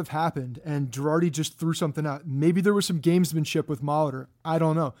well could have happened, and Girardi just threw something out. Maybe there was some gamesmanship with Molitor. I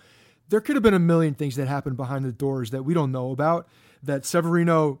don't know. There could have been a million things that happened behind the doors that we don't know about, that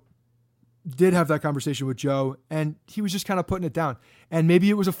Severino did have that conversation with Joe, and he was just kind of putting it down. And maybe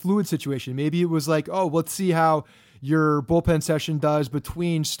it was a fluid situation. Maybe it was like, oh, let's see how your bullpen session does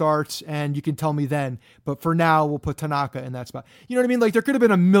between starts, and you can tell me then. But for now, we'll put Tanaka in that spot. You know what I mean? Like, there could have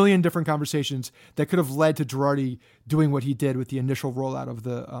been a million different conversations that could have led to Girardi doing what he did with the initial rollout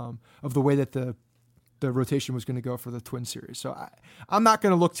of the way that the rotation was going to go for the Twins series. So I'm not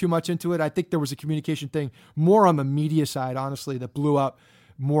going to look too much into it. I think there was a communication thing more on the media side, honestly, that blew up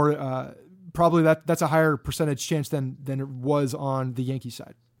more. Probably that's a higher percentage chance than it was on the Yankee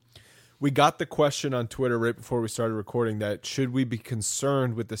side. We got the question on Twitter right before we started recording that should we be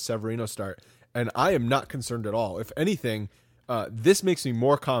concerned with the Severino start? And I am not concerned at all. If anything, this makes me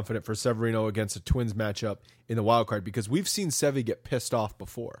more confident for Severino against a Twins matchup in the wild card, because we've seen Sevy get pissed off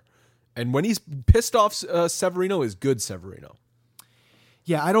before. And when he's pissed off, Severino is good Severino.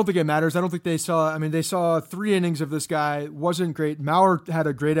 Yeah, I don't think it matters. I don't think they saw 3 innings of this guy. Wasn't great. Mauer had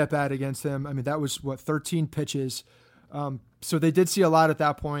a great at-bat against him. I mean, that was, 13 pitches. So they did see a lot at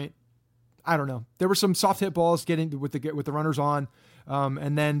that point. I don't know. There were some soft hit balls getting with the runners on.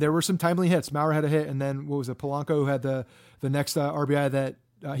 And then there were some timely hits. Mauer had a hit, and then Polanco who had the next RBI that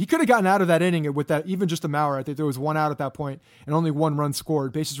he could have gotten out of that inning with that, even just a Mauer. I think there was 1 out at that point and only 1 run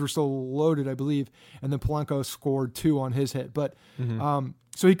scored. Bases were still loaded, I believe. And then Polanco scored 2 on his hit. But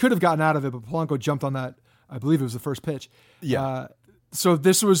so he could have gotten out of it, but Polanco jumped on that. I believe it was the first pitch. Yeah. So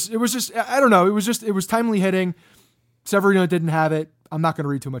it was just, I don't know. It was timely hitting. Severino didn't have it. I'm not going to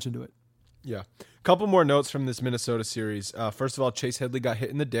read too much into it. Yeah. Couple more notes from this Minnesota series. First of all, Chase Headley got hit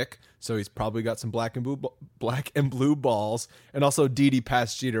in the dick, so he's probably got some black and blue balls. And also Didi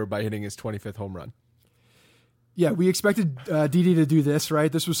passed Jeter by hitting his 25th home run. Yeah, we expected Didi to do this,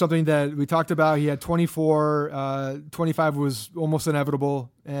 right? This was something that we talked about. He had 24, 25 was almost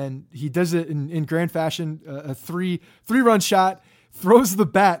inevitable, and he does it in grand fashion. A three-run shot, throws the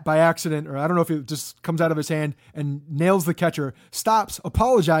bat by accident, or I don't know if it just comes out of his hand and nails the catcher, stops,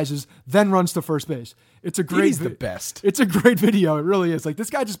 apologizes, then runs to first base. It's a great. He's the best. It's a great video. It really is. Like, this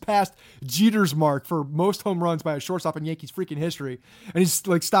guy just passed Jeter's mark for most home runs by a shortstop in Yankees freaking history, and he's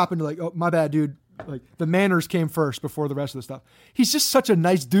like stopping to oh, my bad, dude. Like, the manners came first before the rest of the stuff. He's just such a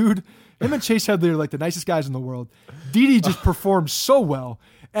nice dude. Him and Chase Headley are like the nicest guys in the world. Didi just performed so well.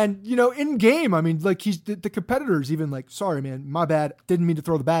 And, in game, I mean, like, he's the competitors even like, sorry, man, my bad. Didn't mean to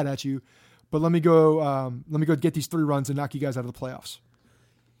throw the bat at you, but let me go get these 3 runs and knock you guys out of the playoffs.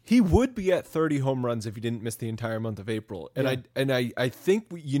 He would be at 30 home runs if he didn't miss the entire month of April. And yeah. I think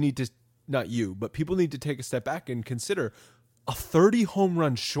you need to, not you, but people need to take a step back and consider a 30 home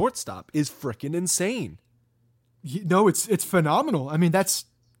run shortstop is freaking insane. No, it's phenomenal. I mean, that's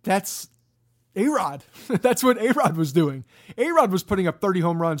A-Rod. That's what A-Rod was doing. A-Rod was putting up 30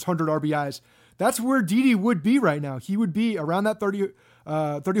 home runs, 100 RBIs. That's where Didi would be right now. He would be around that 30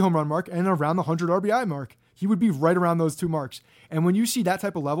 home run mark and around the 100 RBI mark. He would be right around those 2 marks. And when you see that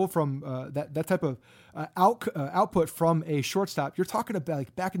type of level from that type of output from a shortstop, you're talking about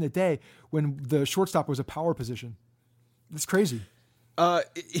like back in the day when the shortstop was a power position. It's crazy.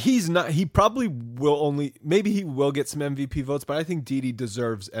 He's not. He probably will maybe he will get some MVP votes, but I think Didi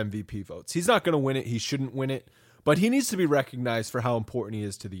deserves MVP votes. He's not going to win it. He shouldn't win it, but he needs to be recognized for how important he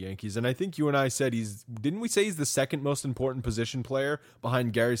is to the Yankees. And I think you and I said didn't we say he's the second most important position player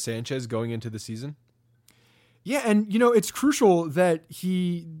behind Gary Sanchez going into the season? Yeah, and it's crucial that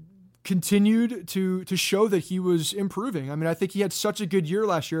he continued to show that he was improving. I mean, I think he had such a good year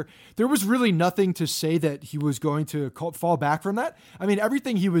last year. There was really nothing to say that he was going to fall back from that. I mean,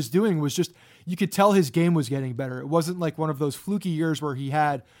 everything he was doing was just, you could tell his game was getting better. It wasn't like one of those fluky years where he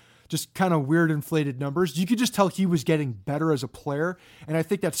had just kind of weird inflated numbers. You could just tell he was getting better as a player. And I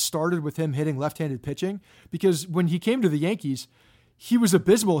think that started with him hitting left-handed pitching, because when he came to the Yankees, he was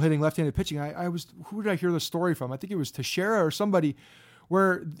abysmal hitting left-handed pitching. Who did I hear the story from? I think it was Teixeira or somebody,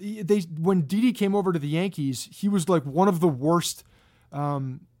 where when Didi came over to the Yankees, he was like one of the worst at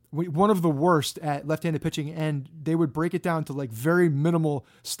left-handed pitching, and they would break it down to like very minimal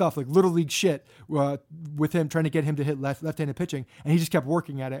stuff, like little league shit, with him trying to get him to hit left-handed pitching, and he just kept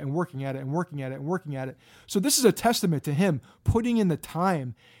working at it and working at it and working at it and working at it. So this is a testament to him putting in the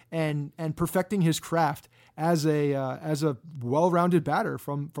time and perfecting his craft as a well-rounded batter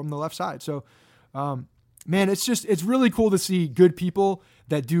from the left side. So. Man, it's really cool to see good people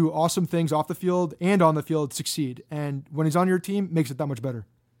that do awesome things off the field and on the field succeed. And when he's on your team, makes it that much better.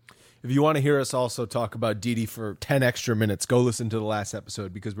 If you want to hear us also talk about Didi for 10 extra minutes, go listen to the last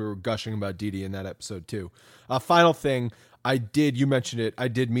episode, because we were gushing about Didi in that episode too. Final thing, you mentioned it, I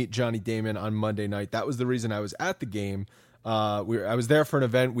did meet Johnny Damon on Monday night. That was the reason I was at the game. I was there for an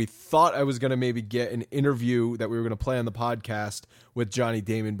event. We thought I was going to maybe get an interview that we were going to play on the podcast with Johnny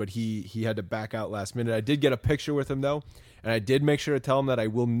Damon, but he had to back out last minute. I did get a picture with him though, and I did make sure to tell him that I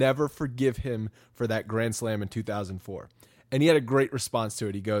will never forgive him for that grand slam in 2004. And he had a great response to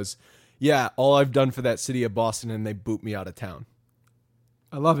it. He goes, "Yeah, all I've done for that city of Boston, and they boot me out of town."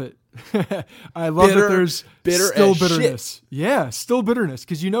 I love it. I love that there's still bitterness. Shit. Yeah, still bitterness,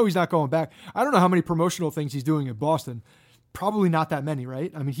 because he's not going back. I don't know how many promotional things he's doing in Boston. Probably not that many,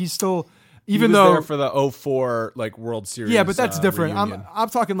 right? I mean, he's still, he was there for the 2004 like World Series. Yeah, but that's different. Reunion. I'm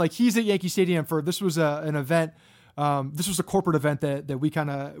talking like he's at Yankee Stadium this was an event. This was a corporate event that we kind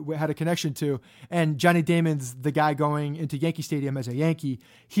of had a connection to, and Johnny Damon's the guy going into Yankee Stadium as a Yankee.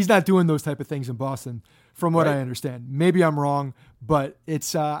 He's not doing those type of things in Boston, from what I understand. Maybe I'm wrong, but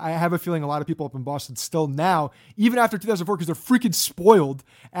it's I have a feeling a lot of people up in Boston still now, even after 2004, because they're freaking spoiled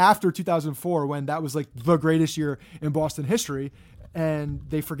after 2004, when that was like the greatest year in Boston history. And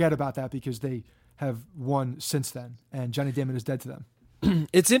they forget about that because they have won since then, and Johnny Damon is dead to them.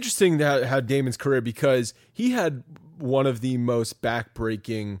 It's interesting how Damon's career, because he had one of the most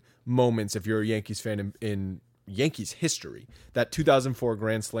backbreaking moments, if you're a Yankees fan, in Yankees history, that 2004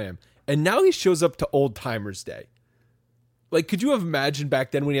 Grand Slam. And now he shows up to Old Timers Day. Like, could you have imagined back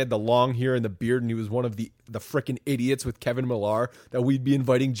then when he had the long hair and the beard and he was one of the frickin' idiots with Kevin Millar, that we'd be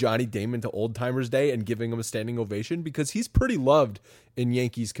inviting Johnny Damon to Old Timers Day and giving him a standing ovation? Because he's pretty loved in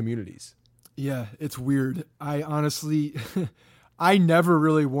Yankees communities. Yeah, it's weird. I honestly... I never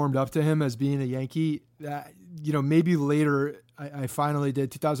really warmed up to him as being a Yankee. Maybe later I finally did,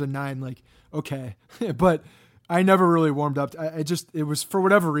 2009, like, okay. But I never really warmed up. It was for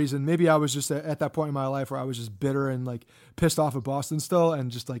whatever reason. Maybe I was just at that point in my life where I was just bitter and like pissed off at Boston still, and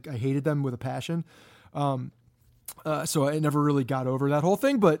just like I hated them with a passion. So I never really got over that whole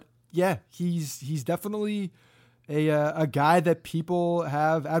thing. But yeah, he's definitely a guy that people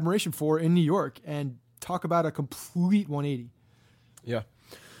have admiration for in New York, and talk about a complete 180. Yeah.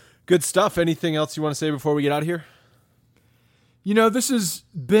 Good stuff. Anything else you want to say before we get out of here? This has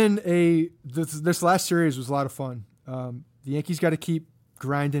been this last series was a lot of fun. The Yankees got to keep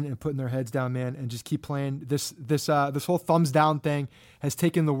grinding and putting their heads down, man, and just keep playing. This whole thumbs down thing has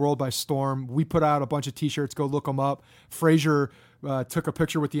taken the world by storm. We put out a bunch of t-shirts. Go look them up. Frazier took a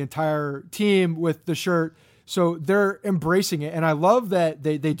picture with the entire team with the shirt. So they're embracing it. And I love that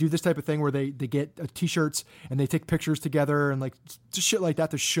they do this type of thing where they get t-shirts and they take pictures together and like just shit like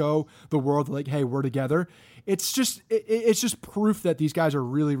that to show the world like, hey, we're together. It's just proof that these guys are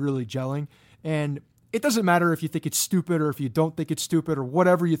really, really gelling. And it doesn't matter if you think it's stupid or if you don't think it's stupid or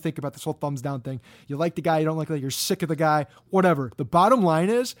whatever you think about this whole thumbs down thing. You like the guy, you don't like you're sick of the guy, whatever. The bottom line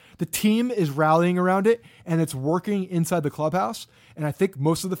is the team is rallying around it and it's working inside the clubhouse. And I think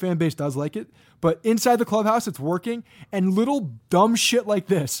most of the fan base does like it, but inside the clubhouse, it's working. And little dumb shit like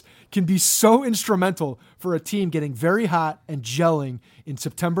this can be so instrumental for a team getting very hot and gelling in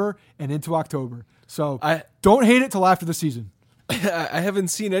September and into October. So don't hate it till after the season. I haven't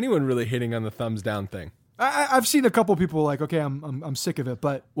seen anyone really hitting on the thumbs down thing. I've seen a couple people like, okay, I'm sick of it.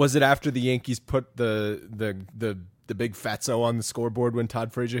 But was it after the Yankees put the big fatso on the scoreboard when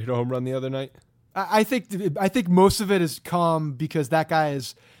Todd Frazier hit a home run the other night? I think most of it is calm because that guy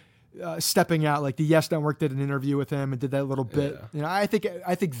is stepping out. Like the Yes Network did an interview with him and did that little bit. Yeah. I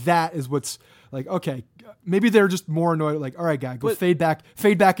think that is what's like. Okay, maybe they're just more annoyed. Like, all right, guy, fade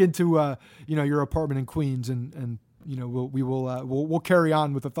back into your apartment in Queens and. We'll carry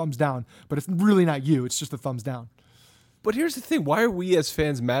on with a thumbs down, but it's really not you. It's just a thumbs down. But here's the thing. Why are we as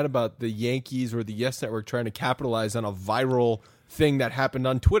fans mad about the Yankees or the Yes Network trying to capitalize on a viral thing that happened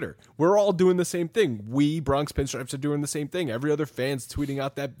on Twitter? We're all doing the same thing. We, Bronx Pinstripes, are doing the same thing. Every other fan's tweeting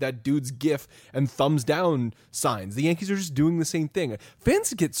out that dude's GIF and thumbs down signs. The Yankees are just doing the same thing.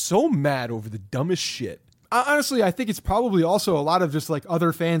 Fans get so mad over the dumbest shit. Honestly, I think it's probably also a lot of just like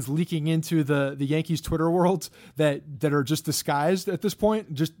other fans leaking into the Yankees Twitter world that are just disguised at this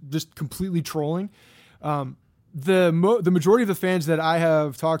point, just completely trolling. The majority of the fans that I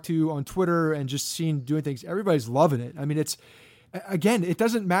have talked to on Twitter and just seen doing things, everybody's loving it. I mean, it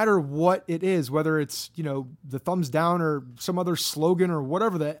doesn't matter what it is, whether it's, the thumbs down or some other slogan or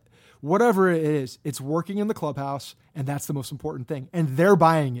whatever it is, it's working in the clubhouse, and that's the most important thing. And they're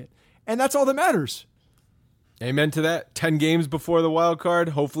buying it. And that's all that matters. Amen to that. 10 games before the wild card.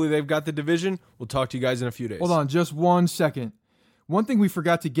 Hopefully they've got the division. We'll talk to you guys in a few days. Hold on just 1 second. One thing we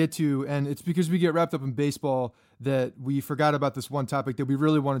forgot to get to, and it's because we get wrapped up in baseball that we forgot about this one topic that we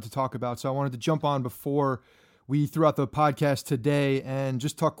really wanted to talk about. So I wanted to jump on before we threw out the podcast today and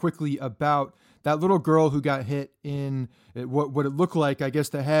just talk quickly about that little girl who got hit in what it looked like, I guess,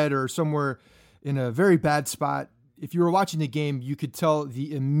 the head or somewhere in a very bad spot. If you were watching the game, you could tell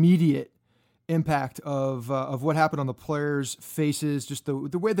the immediate impact of what happened on the players' faces, just the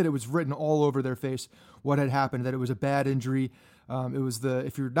way that it was written all over their face, what had happened, that it was a bad injury. It was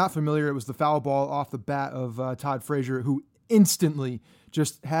if you're not familiar, it was the foul ball off the bat of Todd Frazier, who instantly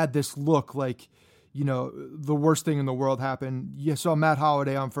just had this look like, the worst thing in the world happened. You saw Matt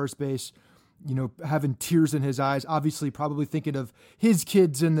Holliday on first base, having tears in his eyes, obviously probably thinking of his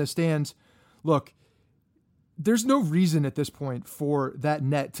kids in the stands. Look, there's no reason at this point for that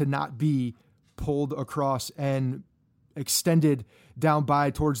net to not be pulled across and extended down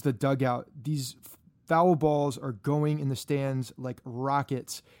by towards the dugout. These foul balls are going in the stands like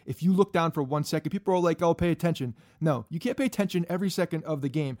rockets. If you look down for 1 second, people are like, oh, pay attention. No, you can't pay attention every second of the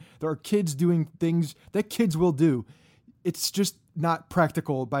game. There are kids doing things that kids will do. It's just not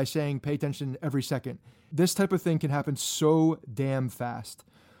practical by saying pay attention every second. This type of thing can happen so damn fast.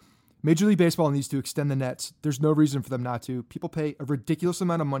 Major League Baseball needs to extend the nets. There's no reason for them not to. People pay a ridiculous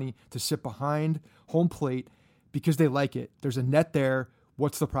amount of money to sit behind home plate because they like it. There's a net there.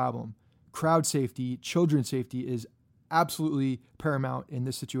 What's the problem? Crowd safety, children's safety is absolutely paramount in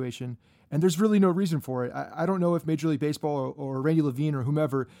this situation. And there's really no reason for it. I don't know if Major League Baseball or Randy Levine or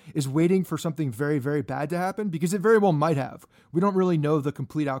whomever is waiting for something very, very bad to happen, because it very well might have. We don't really know the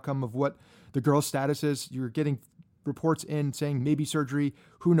complete outcome of what the girl's status is. You're getting reports in saying maybe surgery.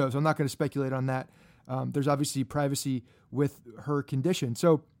 Who knows? I'm not going to speculate on that. There's obviously privacy with her condition.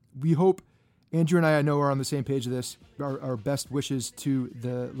 So we hope, Andrew and I know, are on the same page of this. Our best wishes to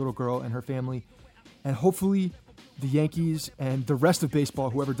the little girl and her family. And hopefully the Yankees and the rest of baseball,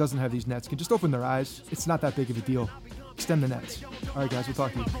 whoever doesn't have these nets, can just open their eyes. It's not that big of a deal. Extend the nets. All right, guys, we'll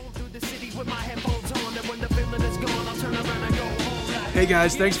talk to you. Hey,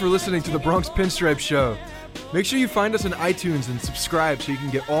 guys, thanks for listening to the Bronx Pinstripes Show. Make sure you find us on iTunes and subscribe so you can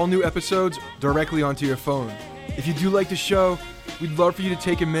get all new episodes directly onto your phone. If you do like the show, we'd love for you to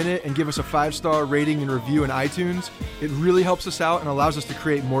take a minute and give us a 5-star rating and review in iTunes. It really helps us out and allows us to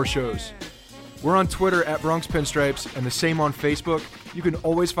create more shows. We're on Twitter at Bronx Pinstripes and the same on Facebook. You can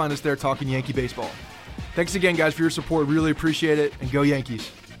always find us there talking Yankee baseball. Thanks again, guys, for your support. Really appreciate it, and go Yankees.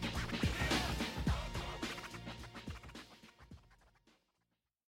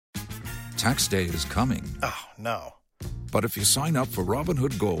 Tax day is coming. Oh, no. But if you sign up for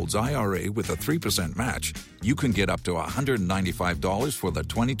Robinhood Gold's IRA with a 3% match, you can get up to $195 for the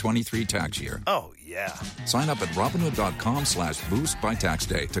 2023 tax year. Oh, yeah. Sign up at Robinhood.com/boost by tax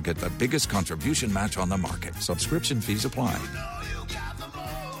day to get the biggest contribution match on the market. Subscription fees apply.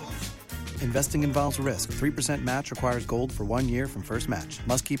 Investing involves risk. 3% match requires gold for 1 year from first match.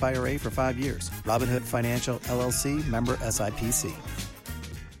 Must keep IRA for 5 years. Robinhood Financial, LLC, member SIPC.